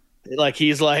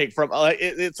 He's from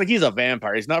it's like he's a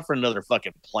vampire. He's not from another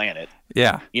fucking planet.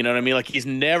 Yeah. You know what I mean? He's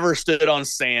never stood on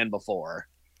sand before.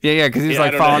 Yeah, because he's I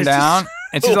don't falling know. It's down. just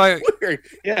And she's like, weird.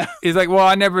 Yeah. He's like, well,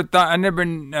 I never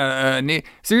need.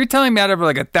 So you're telling me out over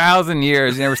 1,000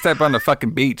 years, you never stepped on the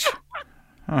fucking beach.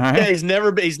 All right. Yeah,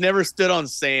 he's never stood on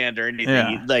sand or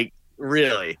anything. Yeah.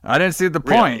 Really. I didn't see the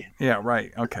point. Really? Yeah,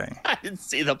 right. Okay. I didn't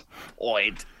see the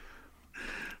point.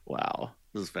 Wow.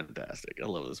 This is fantastic. I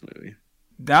love this movie.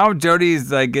 Now Jody's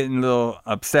getting a little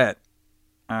upset.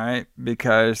 All right,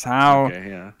 because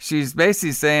she's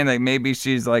basically saying maybe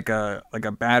she's like a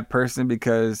bad person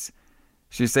because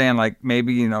she's saying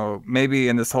maybe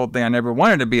in this whole thing I never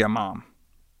wanted to be a mom.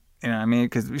 You know what I mean?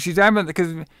 Because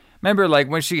remember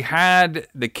when she had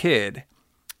the kid,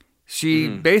 she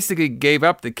basically gave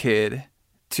up the kid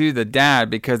to the dad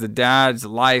because the dad's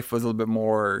life was a little bit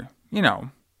more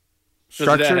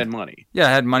structured. The dad had money. Yeah,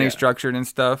 had money structured and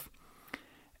stuff.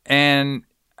 And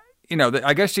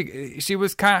I guess she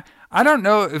was kind of, I don't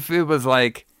know if it was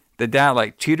the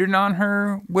dad cheated on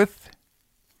her with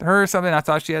her or something. I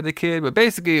thought she had the kid, but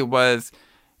basically it was,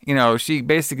 she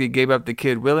basically gave up the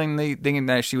kid willingly, thinking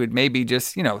that she would maybe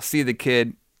just, see the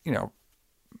kid,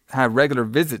 have regular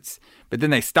visits. But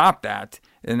then they stopped that,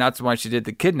 and that's why she did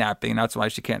the kidnapping, and that's why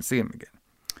she can't see him again.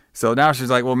 So now she's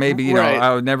like, well, maybe,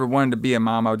 I would never wanted to be a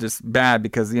mom. I was just bad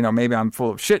because, maybe I'm full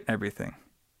of shit and everything.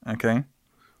 Okay.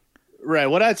 Right.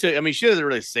 What I took, she doesn't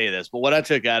really say this, but what I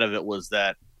took out of it was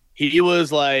that he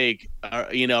was a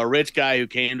rich guy who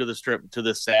came to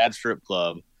the sad strip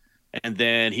club, and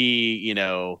then he,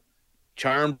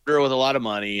 charmed her with a lot of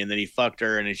money, and then he fucked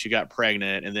her, and then she got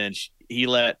pregnant, and then she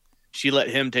let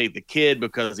him take the kid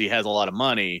because he has a lot of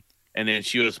money, and then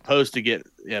she was supposed to get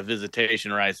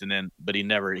visitation rights, but he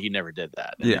never did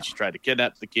that. And then she tried to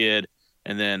kidnap the kid,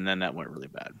 and then that went really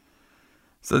bad.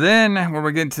 So then, when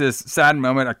we get to this sad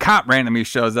moment, a cop randomly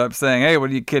shows up saying, hey,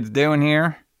 what are you kids doing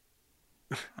here?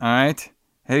 All right.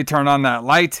 Hey, turn on that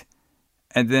light.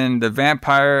 And then the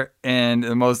vampire, and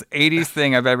the most 80s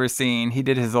thing I've ever seen, he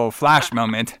did his old flash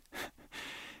moment.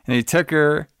 And he took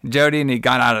her, Jody, and he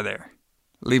got out of there,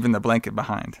 leaving the blanket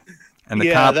behind. And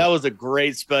the cop, that was a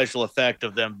great special effect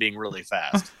of them being really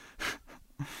fast.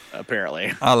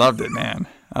 Apparently. I loved it, man.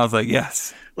 I was like,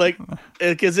 yes. like,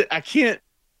 because I can't,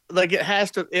 like, it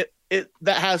has to,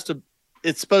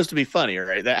 it's supposed to be funny,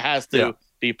 right? That has to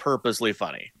be purposely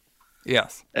funny.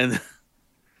 Yes. And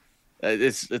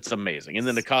it's amazing. And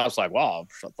then the cop's like, wow,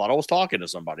 I thought I was talking to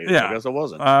somebody. Yeah. I guess I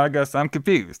wasn't. I guess I'm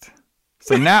confused.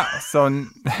 So now,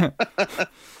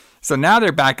 so now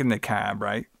they're back in the cab,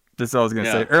 right? This is what I was going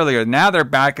to say earlier. Now they're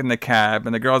back in the cab,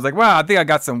 and the girl's like, well, I think I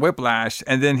got some whiplash.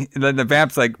 And then the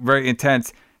vamp's like, very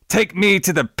intense, take me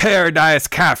to the Paradise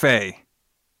Cafe.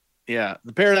 Yeah,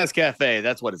 the Paradise Cafe.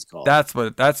 That's what it's called. That's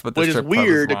what the Which strip is club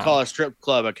weird is to call a strip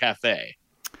club a cafe.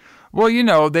 Well, you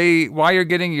know, while you're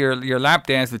getting your lap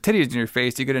dance with titties in your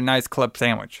face, you get a nice club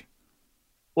sandwich.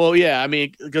 Well, yeah, I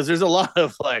mean, because there's a lot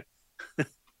of like,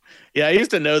 yeah, I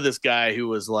used to know this guy who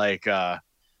was like,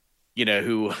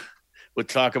 who would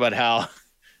talk about how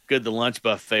good the lunch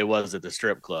buffet was at the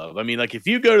strip club. I mean, like if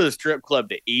you go to the strip club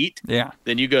to eat,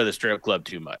 then you go to the strip club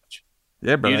too much.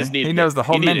 Yeah, bro. He knows the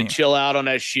whole menu. You need to chill out on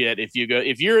that shit. If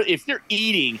you're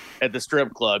eating at the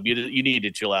strip club, you need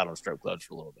to chill out on strip clubs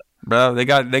for a little bit. Bro, they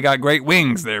got great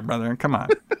wings there, brother. Come on.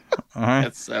 All right.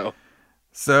 That's so.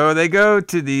 So they go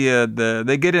to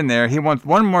they get in there. He wants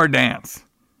one more dance.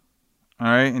 All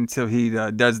right, until he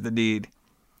does the deed.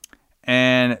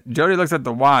 And Jody looks at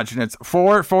the watch, and it's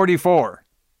 4:44.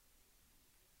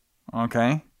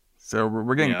 Okay, so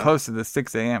we're getting close to the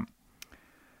 6 a.m.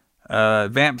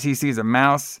 Vamp, he sees a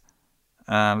mouse,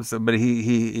 but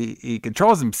he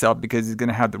controls himself because he's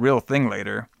gonna have the real thing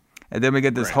later. And then we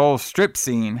get this whole strip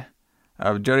scene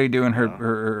of Jody doing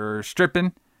her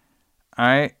stripping. All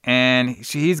right, and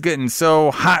he's getting so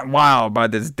hot and wild by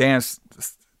this dance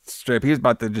strip. He's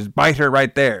about to just bite her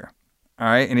right there. All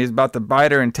right, and he's about to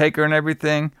bite her and take her and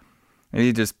everything. And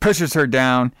he just pushes her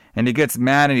down, and he gets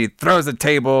mad, and he throws a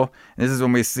table. And this is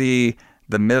when we see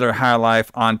the Miller High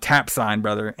Life on tap sign,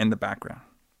 brother, in the background.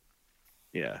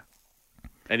 Yeah,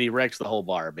 and he wrecks the whole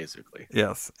bar, basically.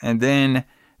 Yes, and then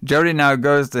Jody now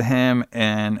goes to him,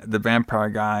 and the vampire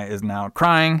guy is now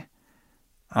crying.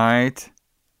 All right.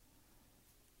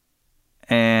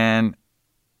 And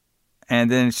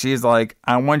then she's like,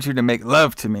 I want you to make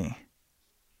love to me.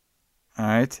 All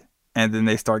right. And then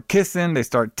they start kissing, they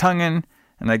start tonguing,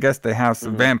 and I guess they have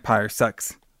some vampire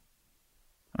sex.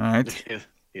 All right.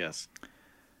 Yes.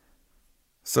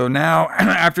 So now,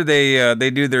 after they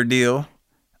do their deal,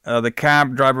 the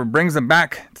cab driver brings them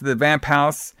back to the vamp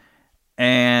house,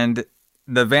 and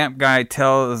the vamp guy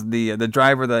tells the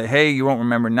driver that, hey, you won't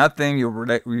remember nothing.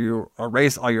 You'll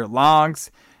erase all your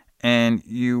logs, and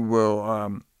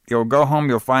you'll go home.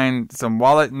 You'll find some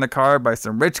wallet in the car by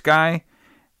some rich guy.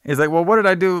 He's like, well, what did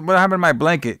I do? What happened to my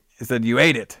blanket? He said, you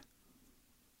ate it.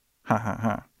 Ha ha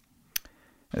ha.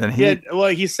 And then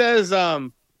he says,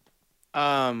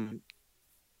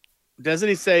 doesn't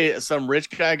he say some rich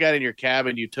guy got in your cab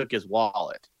and you took his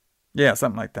wallet? Yeah,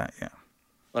 something like that. Yeah.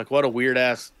 Like what a weird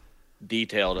ass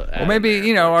detail to add. Well,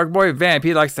 maybe our boy Vamp,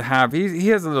 he likes to have he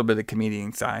has a little bit of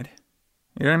comedian side.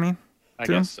 You know what I mean? I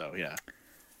guess so. Yeah.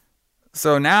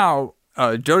 So now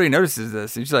Jody notices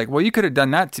this, and she's like, "Well, you could have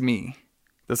done that to me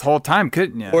this whole time,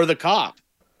 couldn't you?" Or the cop.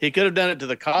 He could have done it to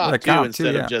the cop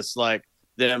instead of just like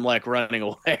them like running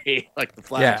away like the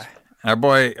Flash. Yeah. Our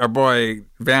boy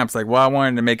Vamp's like, well, I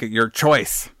wanted to make it your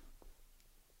choice.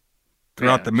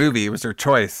 Throughout the movie, it was your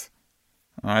choice.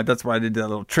 All right, that's why I did that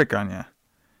little trick on you.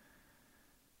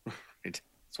 That's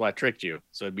why I tricked you,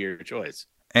 so it'd be your choice.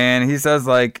 And he says,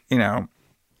 like, and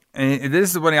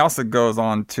this is when he also goes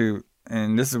on to,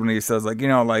 and this is when he says, like,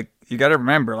 like, you got to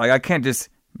remember, like, I can't just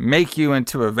make you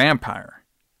into a vampire.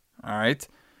 All right?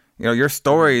 Your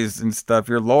stories and stuff,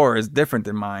 your lore is different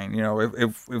than mine.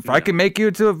 If I can make you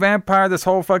into a vampire, this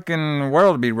whole fucking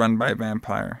world would be run by a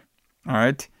vampire. All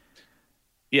right?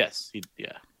 Yes.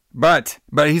 But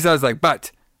he says, like,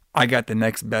 but I got the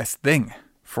next best thing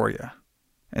for you.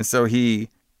 And so he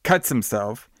cuts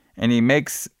himself and he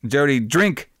makes Jody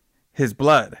drink his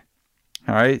blood.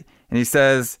 All right? And he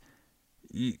says,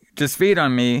 just feed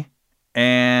on me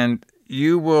and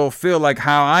you will feel like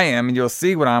how I am and you'll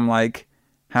see what I'm like.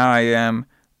 How I am,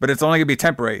 but it's only gonna be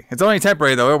temporary. It's only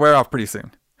temporary though. It'll wear off pretty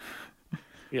soon.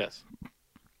 Yes.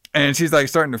 And she's like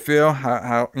starting to feel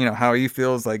how he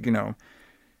feels, like,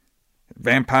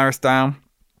 vampire style.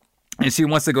 And she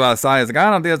wants to go outside. It's like, I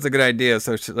don't think that's a good idea.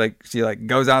 So she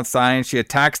goes outside and she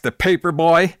attacks the paper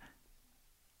boy.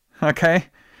 Okay.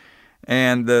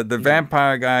 And the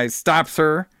vampire guy stops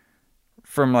her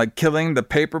from like killing the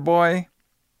paper boy.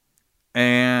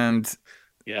 And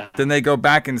then they go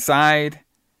back inside.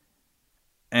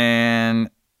 And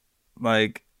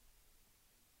like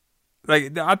I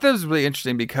thought it was really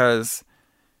interesting because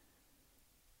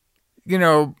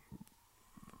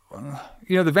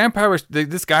the vampire was,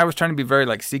 this guy was trying to be very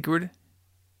like secret,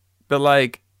 but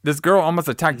like this girl almost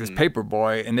attacked this paper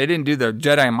boy, and they didn't do the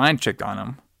Jedi mind trick on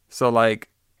him. So like,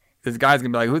 this guy's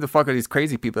gonna be like, who the fuck are these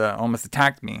crazy people that almost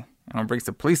attacked me? And I'll bring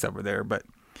some police over there, but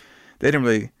they didn't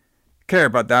really care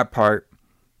about that part.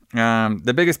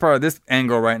 The biggest part of this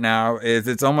angle right now is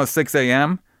it's almost 6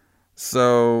 a.m.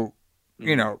 So,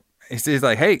 he's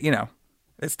like, hey,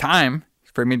 it's time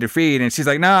for me to feed. And she's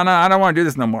like, no, I don't want to do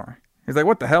this no more. He's like,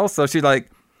 what the hell? So she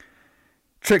like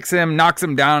tricks him, knocks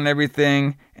him down and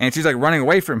everything. And she's like running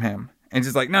away from him. And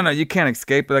she's like, no, you can't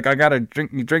escape. Like, I got to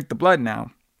drink the blood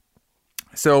now.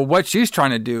 So what she's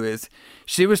trying to do is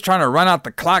she was trying to run out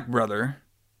the clock, brother.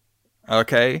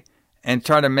 Okay. And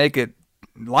try to make it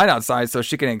light outside so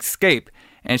she can escape.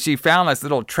 And she found this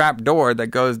little trap door that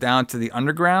goes down to the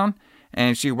underground.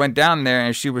 And she went down there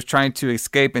and she was trying to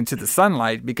escape into the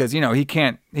sunlight because, he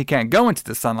can't go into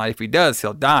the sunlight. If he does,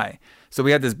 he'll die. So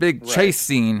we had this big chase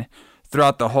scene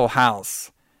throughout the whole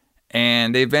house.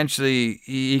 And they eventually,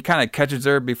 he kind of catches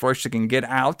her before she can get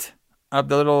out of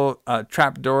the little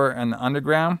trap door in the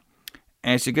underground.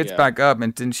 And she gets back up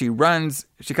and then she runs.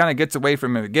 She kind of gets away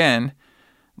from him again.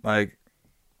 Like,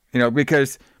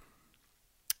 because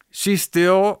she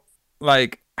still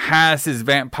like has his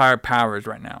vampire powers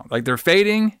right now. Like they're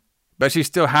fading, but she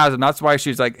still has them. That's why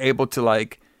she's like able to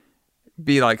like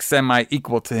be like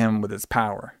semi-equal to him with his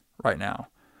power right now.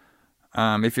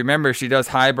 If you remember, she does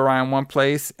hide behind one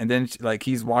place, and then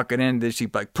he's walking in, then she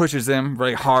like pushes him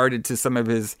very hard into some of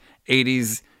his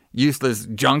 80s useless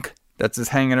junk that's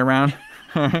just hanging around.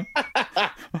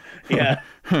 Yeah.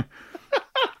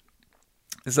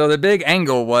 So the big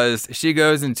angle was she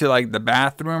goes into like the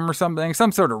bathroom or something,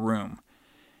 some sort of room.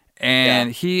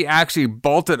 And he actually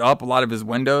bolted up a lot of his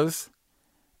windows.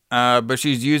 But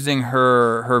she's using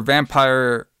her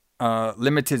vampire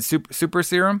limited super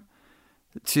serum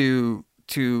to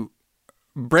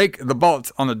break the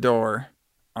bolts on the door.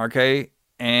 Okay?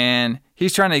 And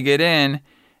he's trying to get in,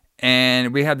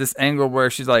 and we have this angle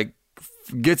where she's like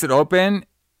gets it open.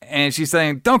 And she's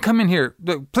saying, don't come in here.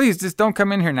 Please, just don't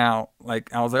come in here now.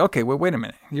 Like, I was like, okay, wait a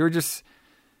minute. You were just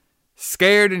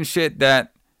scared and shit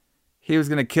that he was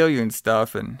going to kill you and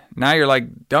stuff. And now you're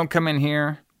like, don't come in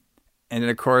here. And then,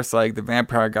 of course, like, the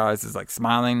vampire guy is like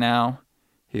smiling now.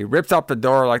 He rips off the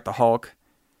door like the Hulk.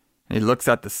 And he looks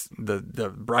at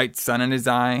the bright sun in his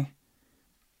eye.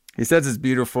 He says it's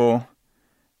beautiful.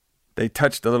 They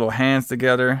touch the little hands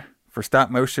together for stop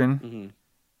motion. Mm-hmm.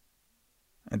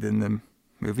 And then the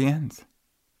movie ends.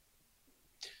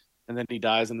 And then he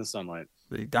dies in the sunlight.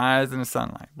 He dies in the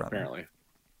sunlight, brother. Apparently.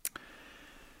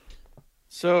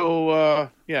 So,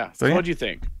 So what'd you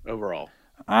think overall?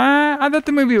 I thought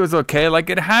the movie was okay. Like,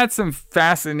 it had some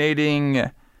fascinating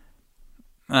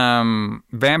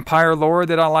vampire lore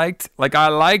that I liked. Like, I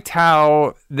liked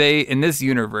how they, in this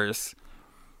universe,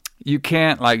 you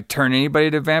can't, like, turn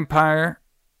anybody to a vampire.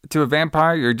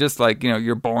 You're just, like,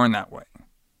 you're born that way.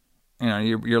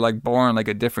 You're like born like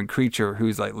a different creature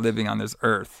who's like living on this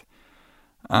earth.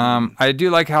 I do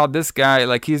like how this guy,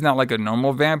 like, he's not like a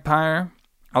normal vampire.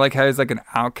 I like how he's like an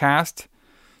outcast.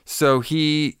 So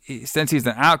since he's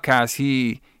an outcast,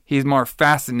 he's more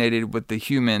fascinated with the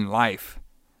human life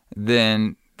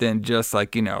than just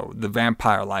like, the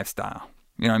vampire lifestyle.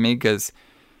 You know what I mean? Because,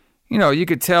 you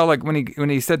could tell like when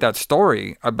he said that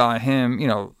story about him,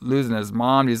 losing his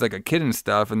mom, he's like a kid and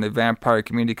stuff, and the vampire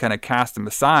community kind of cast him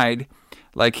aside.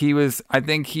 Like I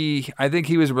think he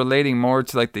was relating more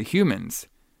to like the humans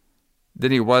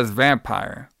than he was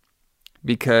vampire,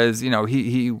 because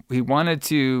he wanted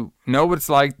to know what it's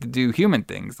like to do human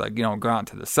things, like go out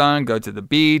to the sun, go to the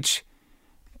beach,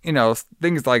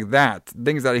 things like that,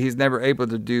 things that he's never able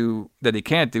to do, that he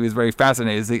can't do. He's very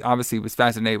fascinated. He obviously was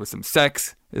fascinated with some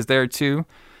sex is there too.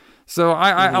 So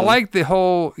I like the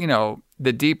whole,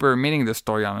 the deeper meaning of the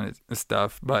story on it and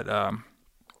stuff. But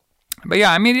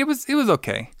yeah, I mean, it was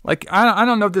okay. Like, I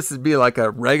don't know if this would be like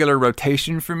a regular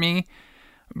rotation for me,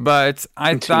 but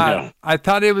I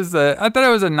thought it was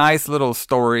a nice little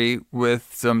story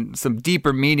with some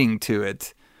deeper meaning to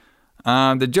it.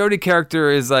 The Jodie character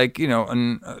is like,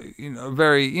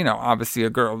 very, obviously a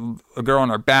girl on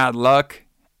her bad luck,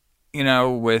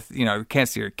 with, can't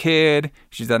see her kid.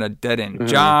 She's at a dead end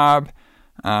job.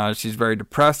 She's very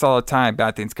depressed all the time.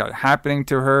 Bad things got happening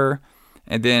to her.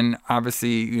 And then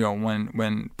obviously,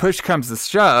 when push comes to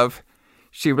shove,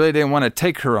 she really didn't want to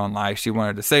take her own life. She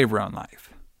wanted to save her own life.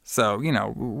 So,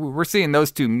 we're seeing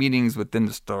those two meanings within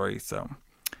the story. So,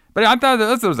 but I thought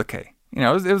it was okay.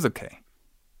 It was okay.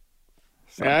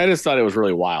 So. Yeah, I just thought it was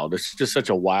really wild. It's just such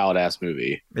a wild ass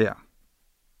movie. Yeah.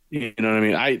 You know what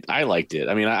I mean? I liked it.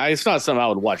 I mean, it's not something I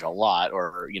would watch a lot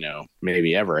or,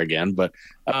 maybe ever again, but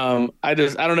I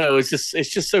don't know. It's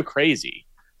just so crazy.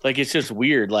 Like, it's just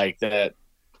weird like that.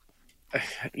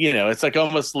 It's like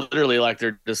almost literally like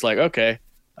they're just like, okay,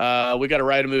 we got to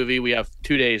write a movie. We have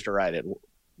 2 days to write it.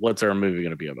 What's our movie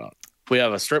going to be about? We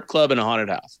have a strip club and a haunted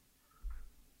house.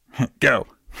 Go.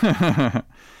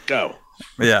 Go.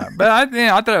 Yeah, but I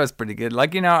thought it was pretty good.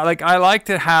 Like, I liked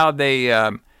it how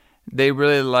they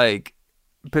really like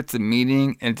put some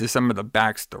meaning into some of the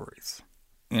backstories.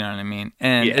 You know what I mean?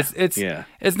 And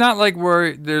it's not like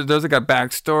where there's like a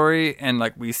backstory and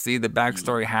like we see the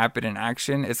backstory happen in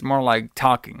action. It's more like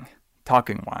talking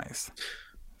wise.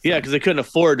 Yeah, because they couldn't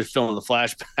afford to film the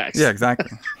flashbacks. Yeah,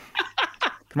 exactly.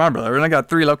 Come on, brother. We only got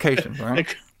 3 locations,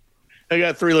 right? They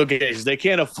got 3 locations. They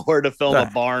can't afford to film a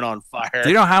barn on fire. Do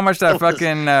you know how much that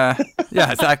fucking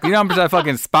yeah, exactly. You know how much that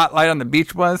fucking spotlight on the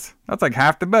beach was? That's like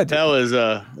half the budget. That was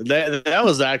that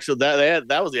was actual that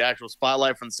was the actual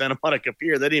spotlight from Santa Monica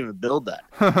Pier. They didn't even build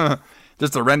that.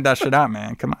 Just to rent that shit out,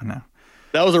 man. Come on now.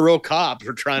 That was a real cop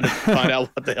for trying to find out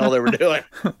what the hell they were doing.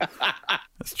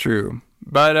 That's true.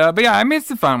 But yeah, I mean,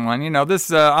 it's a fun one.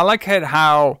 This I like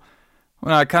how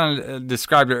when I kind of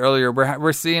described it earlier,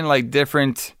 we're seeing like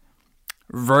different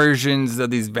versions of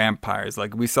these vampires.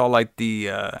 Like we saw like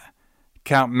the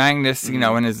Count Magnus,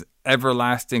 in his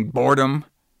everlasting boredom.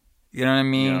 You know what I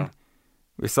mean? Yeah.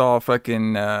 We saw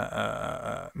fucking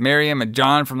Miriam and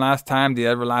John from last time, the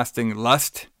everlasting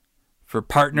lust for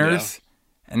partners.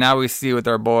 Yeah. And now we see with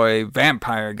our boy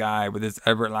vampire guy with his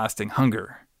everlasting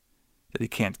hunger that he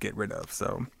can't get rid of.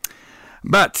 So,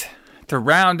 but to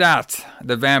round out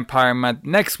the Vampire Month,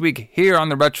 next week here on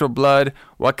the Retro Blood,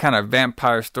 what kind of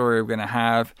vampire story we're going to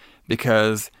have,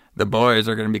 because the boys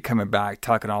are going to be coming back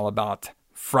talking all about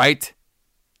Fright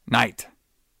Night.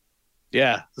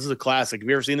 Yeah, this is a classic. Have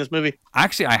you ever seen this movie?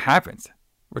 Actually, I haven't,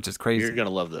 which is crazy. You're going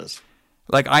to love this.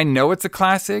 Like, I know it's a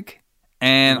classic,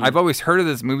 and I've always heard of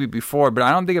this movie before, but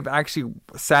I don't think I've actually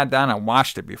sat down and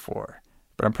watched it before.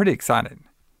 But I'm pretty excited.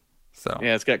 So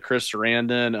yeah, it's got Chris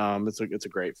Sarandon. It's a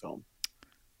great film.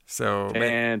 So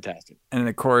fantastic. And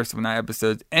of course, when that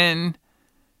episode's end,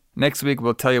 next week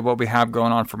we'll tell you what we have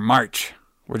going on for March,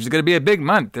 which is going to be a big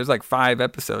month. There's like 5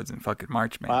 episodes in fucking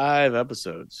March, man. 5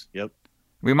 episodes. Yep.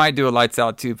 We might do a Lights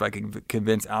Out too if I can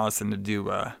convince Allison to do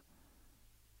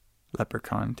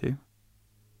Leprechaun too.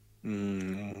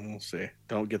 We'll see.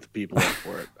 Don't get the people up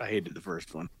for it. I hated the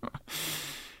first one.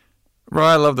 Bro,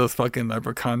 I love those fucking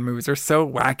Leprechaun movies. They're so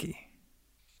wacky.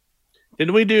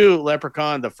 Didn't we do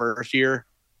Leprechaun the first year?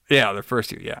 Yeah, the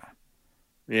first year, yeah.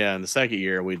 Yeah, and the second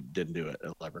year we didn't do it,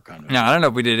 a Leprechaun movie. No, I don't know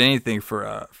if we did anything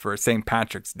for St.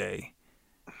 Patrick's Day.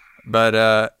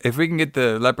 But if we can get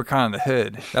the Leprechaun in the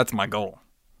Hood, that's my goal.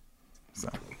 So.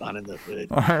 Leprechaun in the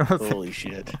Hood. Right, holy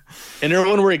shit. And there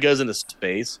one where he goes into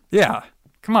space. Yeah.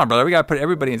 Come on, brother. We got to put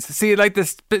everybody in. See, like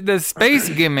the space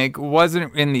gimmick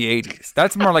wasn't in the 80s.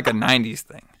 That's more like a 90s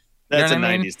thing. That's a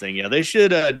 90s thing, yeah. They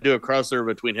should do a crossover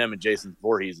between him and Jason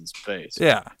Voorhees in space.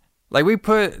 Yeah. Like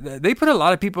they put a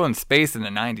lot of people in space in the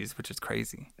 90s, which is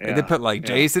crazy. Yeah. Like they put like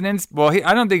Jason in. Well,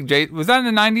 I don't think was that in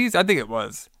the 90s? I think it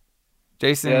was.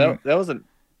 Jason. Yeah, that wasn't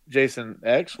Jason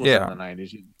X was in the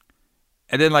 90s.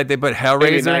 And then like they put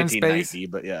Hellraiser in space.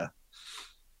 But yeah.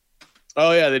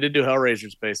 Oh yeah, they did do Hellraiser in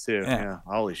space too. Yeah.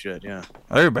 Holy shit, yeah.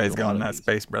 Everybody's going in that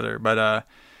space, brother. But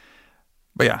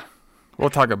yeah. We'll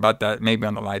talk about that maybe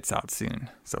on the Lights Out soon.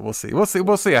 So we'll see. We'll see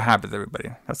what happens, everybody.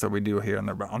 That's what we do here on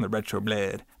the Retro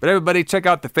Blade. But everybody, check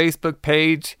out the Facebook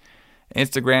page,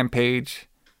 Instagram page,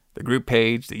 the group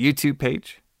page, the YouTube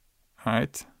page. All right.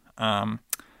 It's gonna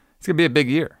be a big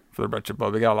year for the Retro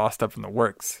Blade. We got a lot of stuff in the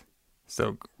works.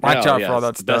 So watch out for all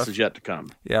that stuff. The best is yet to come.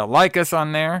 Yeah, like us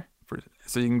on there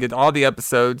so you can get all the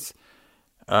episodes.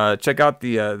 Check out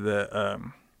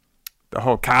the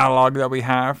whole catalog that we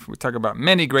have. We talk about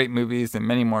many great movies and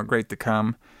many more great to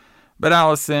come. But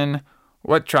Allison,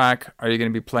 what track are you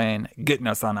going to be playing getting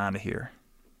us on out of here?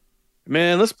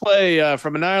 Man, let's play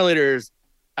from Annihilator's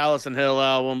Allison Hill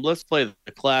album. Let's play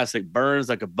the classic Burns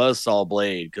Like a Buzzsaw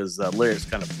Blade, because the lyrics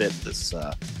kind of fit this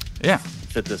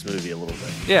movie a little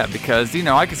bit. Yeah, because,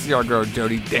 I can see our girl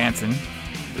Jody dancing.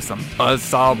 There's some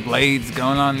buzzsaw blades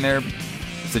going on there,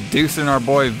 seducing our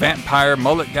boy vampire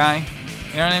mullet guy.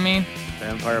 You know what I mean?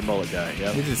 Vampire mullet guy,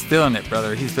 yeah. He's just feeling it,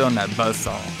 brother. He's feeling that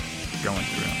buzzsaw going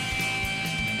through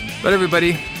him. But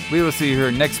everybody, we will see you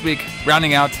here next week,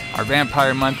 rounding out our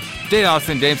Vampire Month. Jay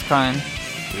Allison, James Klein.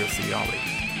 We'll see y'all later.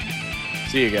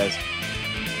 See you guys.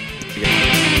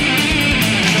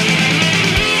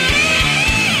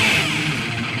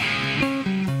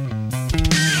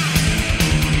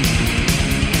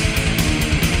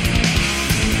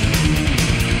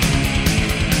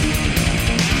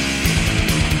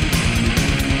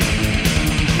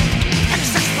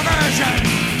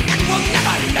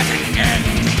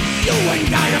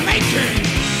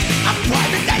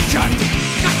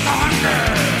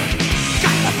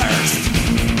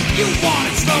 You want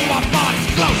it slow, our bodies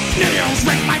glow. Nails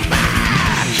rip my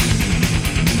back.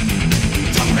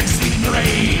 Tongue like sweet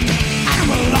parade.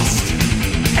 Animal lust,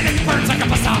 and it burns like a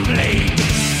bazaar blade.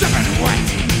 Dripping wet,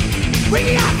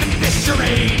 we have this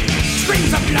charade.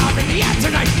 Screams of love in the air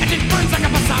tonight, and it burns like a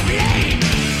bazaar blade.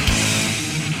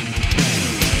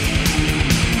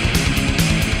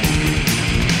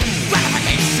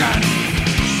 Gratification,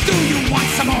 do you want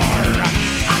some more?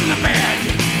 On the bed,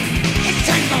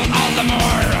 entangled all the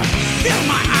more. Feel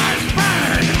my eyes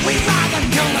burn, we ride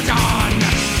until the dawn.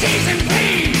 T's and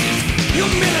P's,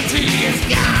 humility is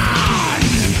gone.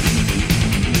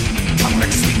 Tongue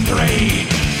like sweet parade,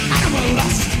 animal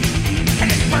lust,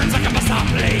 and it burns like a bazaar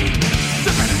blade.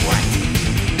 Dripping wet,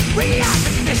 we have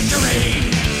in this charade.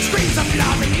 Screams of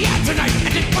love in the air tonight,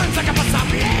 and it burns like a bazaar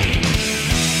blade.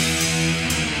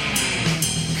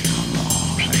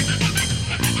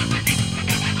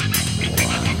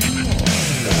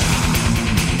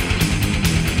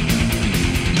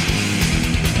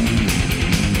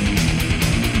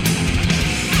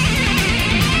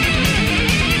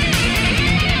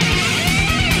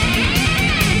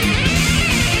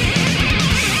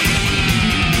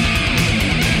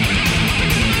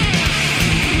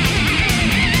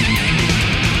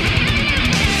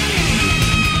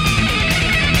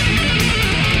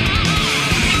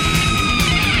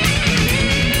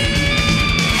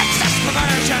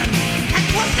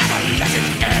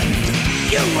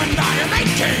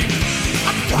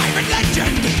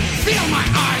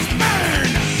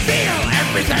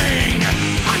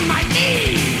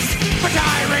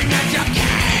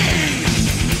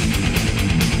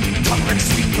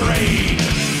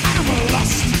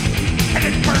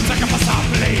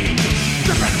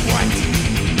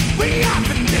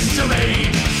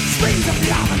 Screams of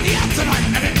love in the air tonight.